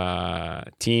place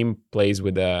team plays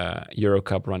with the Euro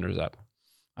Cup runners-up.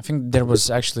 I think there was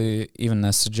actually even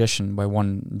a suggestion by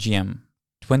one GM.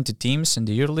 20 teams in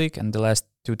the EuroLeague, and the last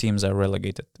 2 teams are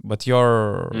relegated. But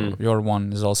your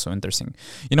one is also interesting.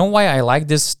 You know why I like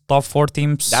this top 4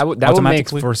 teams? That would make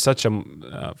for such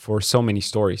for so many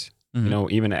stories.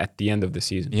 Even at the end of the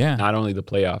season. Yeah, not only the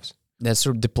playoffs. That's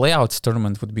the playout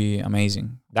tournament would be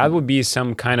amazing. That would be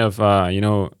some kind of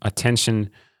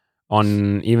attention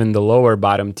on even the lower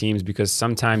bottom teams, because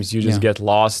sometimes you just get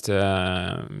lost.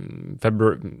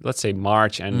 February, let's say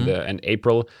March and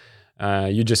April,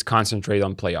 you just concentrate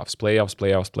on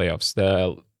playoffs.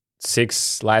 The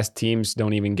 6 last teams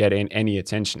don't even get any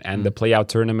attention, and the playout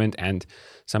tournament and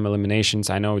some eliminations.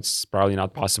 I know it's probably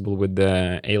not possible with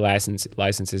the A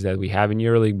licenses that we have in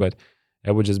EuroLeague, but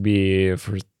it would just be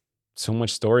for so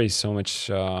much stories, so much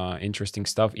interesting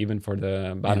stuff, even for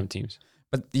the bottom teams.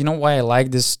 But you know why I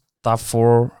like this top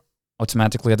 4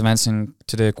 automatically advancing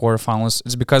to the quarterfinals?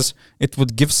 It's because it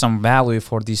would give some value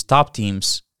for these top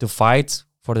teams to fight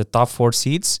for the top 4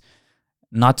 seeds,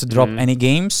 not to drop any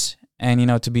games,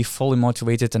 and to be fully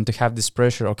motivated and to have this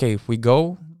pressure. Okay, if we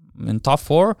go in top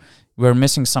 4, we're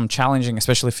missing some challenging,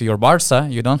 especially if you're Barca.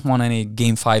 You don't want any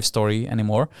game 5 story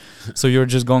anymore, so you're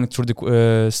just going through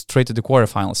the straight to the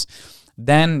quarterfinals.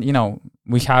 Then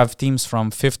we have teams from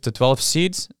 5th to 12th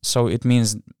seeds, so it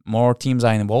means more teams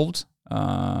are involved.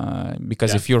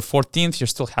 Because if you're 14th, you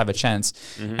still have a chance.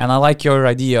 And I like your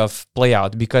idea of play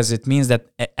out, because it means that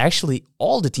actually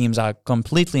all the teams are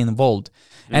completely involved.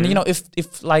 And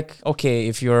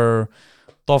if you're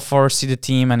top 4 seeded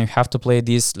team and you have to play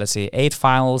these, let's say 8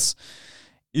 finals,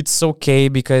 it's okay,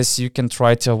 because you can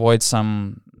try to avoid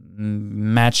some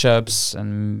matchups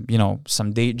and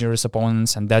some dangerous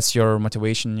opponents, and that's your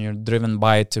motivation. You're driven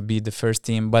by it to be the first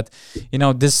team. But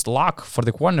this lock for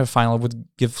the quarterfinal would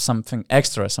give some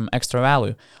extra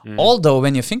value. Although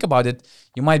when you think about it,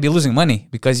 you might be losing money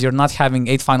because you're not having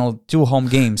 8 final 2 home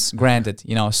games granted.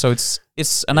 So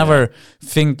it's another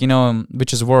thing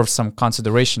which is worth some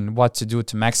consideration, what to do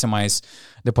to maximize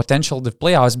the potential of the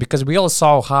playoffs, because we all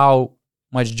saw how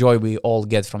much joy we all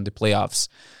get from the playoffs.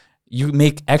 You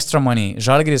make extra money.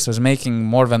 Žalgiris was making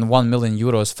more than 1 million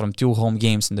euros from 2 home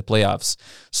games in the playoffs.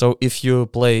 So if you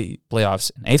play playoffs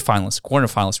in 8 finals,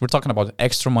 quarterfinals, we're talking about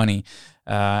extra money,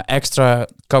 extra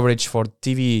coverage for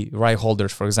TV right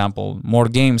holders, for example, more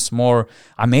games, more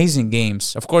amazing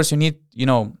games. Of course, you need,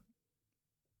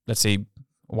 let's say,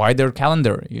 wider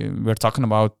calendar. We're talking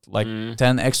about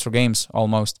 10 extra games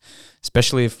almost,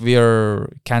 especially if we are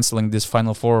canceling this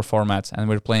Final Four format and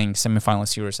we're playing semifinal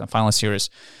series and final series.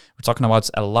 We're talking about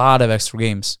a lot of extra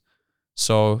games.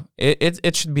 So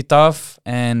it should be tough,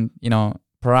 and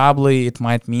probably it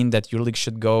might mean that EuroLeague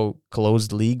should go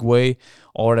closed league way,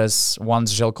 or as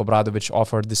once Željko Obradović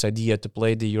offered this idea to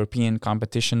play the European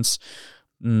competitions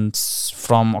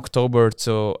from October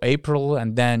to April,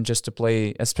 and then just to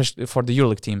play, especially for the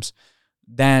EuroLeague teams,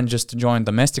 then just to join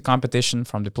domestic competition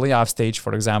from the playoff stage,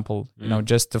 for example,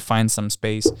 just to find some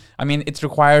space. I mean, it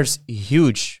requires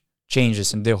huge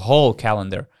changes in the whole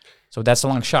calendar, so that's a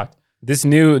long shot. These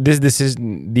new decisions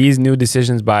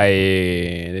by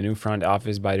the new front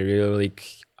office, by the EuroLeague,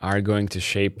 are going to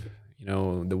shape,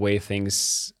 the way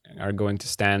things are going to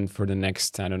stand for the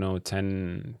next,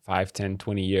 5, 10,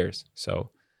 20 years.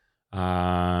 So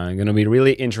going to be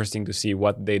really interesting to see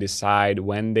what they decide,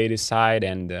 when they decide,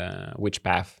 and which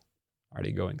path are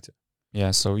they going to.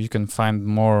 Yeah, so you can find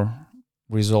more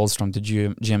results from the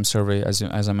GM survey,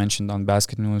 as I mentioned, on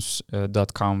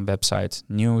basketnews.com website,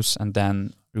 news, and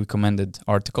then recommended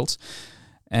articles.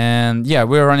 And yeah,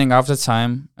 we're running out of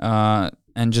time,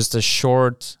 and just a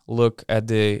short look at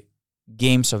the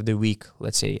games of the week,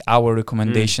 let's say our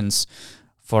recommendations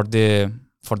for the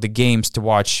games to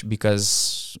watch,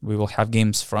 because we will have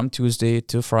games from Tuesday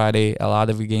to Friday, a lot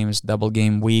of games, double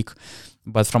game week.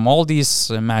 But from all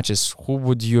these matches, who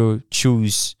would you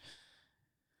choose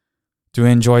to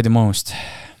enjoy the most?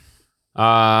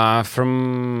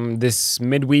 From this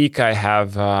midweek, I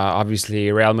have obviously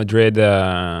Real Madrid,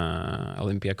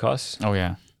 Olympiacos. Oh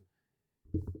yeah,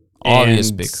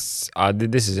 obvious pick.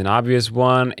 This is an obvious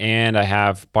one, and I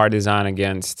have Partizan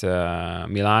against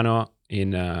Milano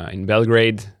in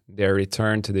Belgrade. Their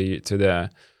return to the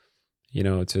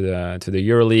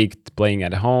EuroLeague, playing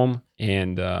at home,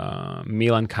 and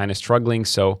Milan kind of struggling.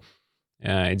 So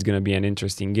it's gonna be an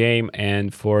interesting game.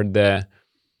 And for the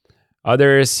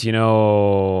others,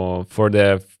 for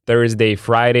the Thursday,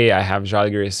 Friday, I have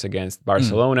Žalgiris against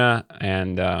Barcelona,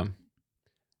 and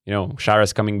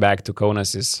Šaras coming back to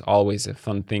Kaunas is always a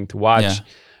fun thing to watch.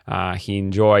 Yeah. He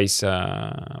enjoys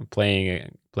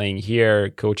playing here,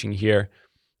 coaching here.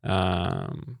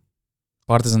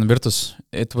 Partizan Virtus.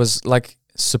 It was like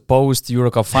supposed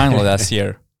Eurocup final last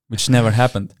year, which never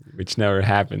happened. What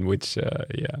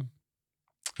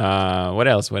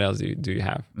else do you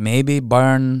have? Maybe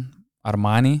Bayern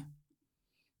Armani.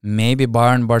 Maybe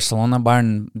Bayern Barcelona.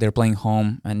 Bayern, they're playing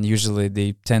home, and usually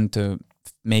they tend to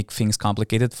make things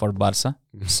complicated for Barca.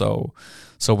 So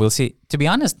we'll see. To be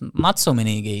honest, not so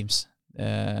many games.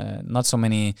 not so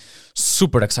many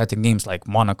super exciting games like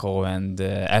Monaco and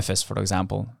FS, for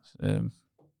example.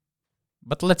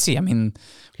 But let's see. I mean,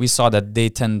 we saw that they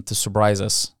tend to surprise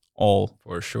us all.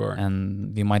 For sure.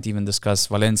 And we might even discuss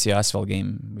Valencia as well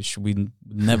game, which we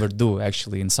never do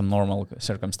actually in some normal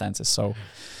circumstances. So,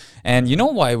 and you know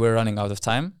why we're running out of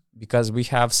time? Because we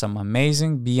have some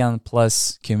amazing Beyond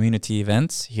Plus community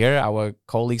events here. Our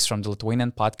colleagues from the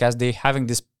Lithuanian podcast, they're having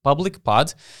this public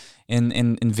pod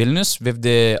in Vilnius with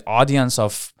the audience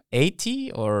of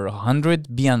 80 or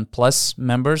 100 Beyond Plus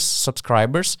members,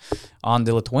 subscribers on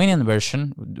the Lithuanian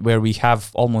version, where we have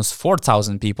almost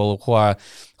 4,000 people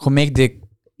who make the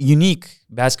unique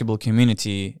basketball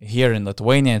community here in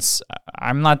Lithuania.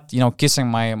 I'm not, kissing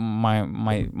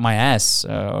my ass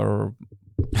or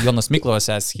Jonas Miklovas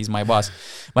says he's my boss.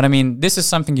 But I mean, this is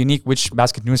something unique which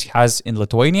Basket News has in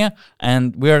Lithuania,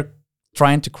 and we're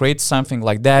trying to create something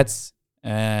like that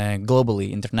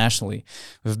globally, internationally.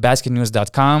 With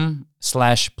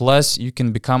basketnews.com/plus, you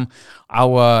can become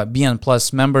our BN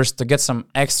Plus members to get some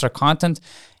extra content.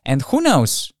 And who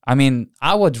knows? I mean,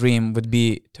 our dream would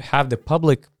be to have the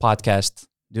public podcast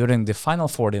during the Final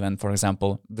Four event, for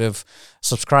example, with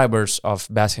subscribers of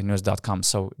basketnews.com.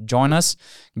 So join us,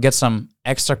 get some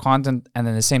extra content, and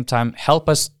at the same time, help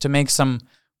us to make some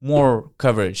more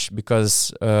coverage,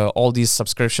 because all these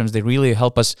subscriptions, they really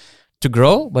help us to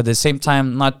grow, but at the same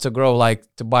time, not to grow like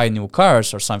to buy new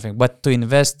cars or something, but to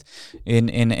invest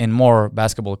in more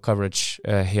basketball coverage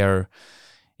here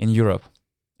in Europe.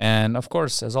 And of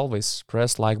course, as always,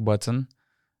 press like button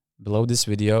below this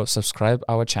video, subscribe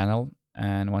our channel,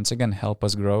 and once again, help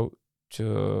us grow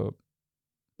to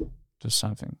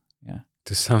something. Yeah.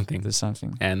 To something. To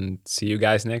something. And see you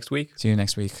guys next week. See you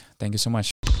next week. Thank you so much.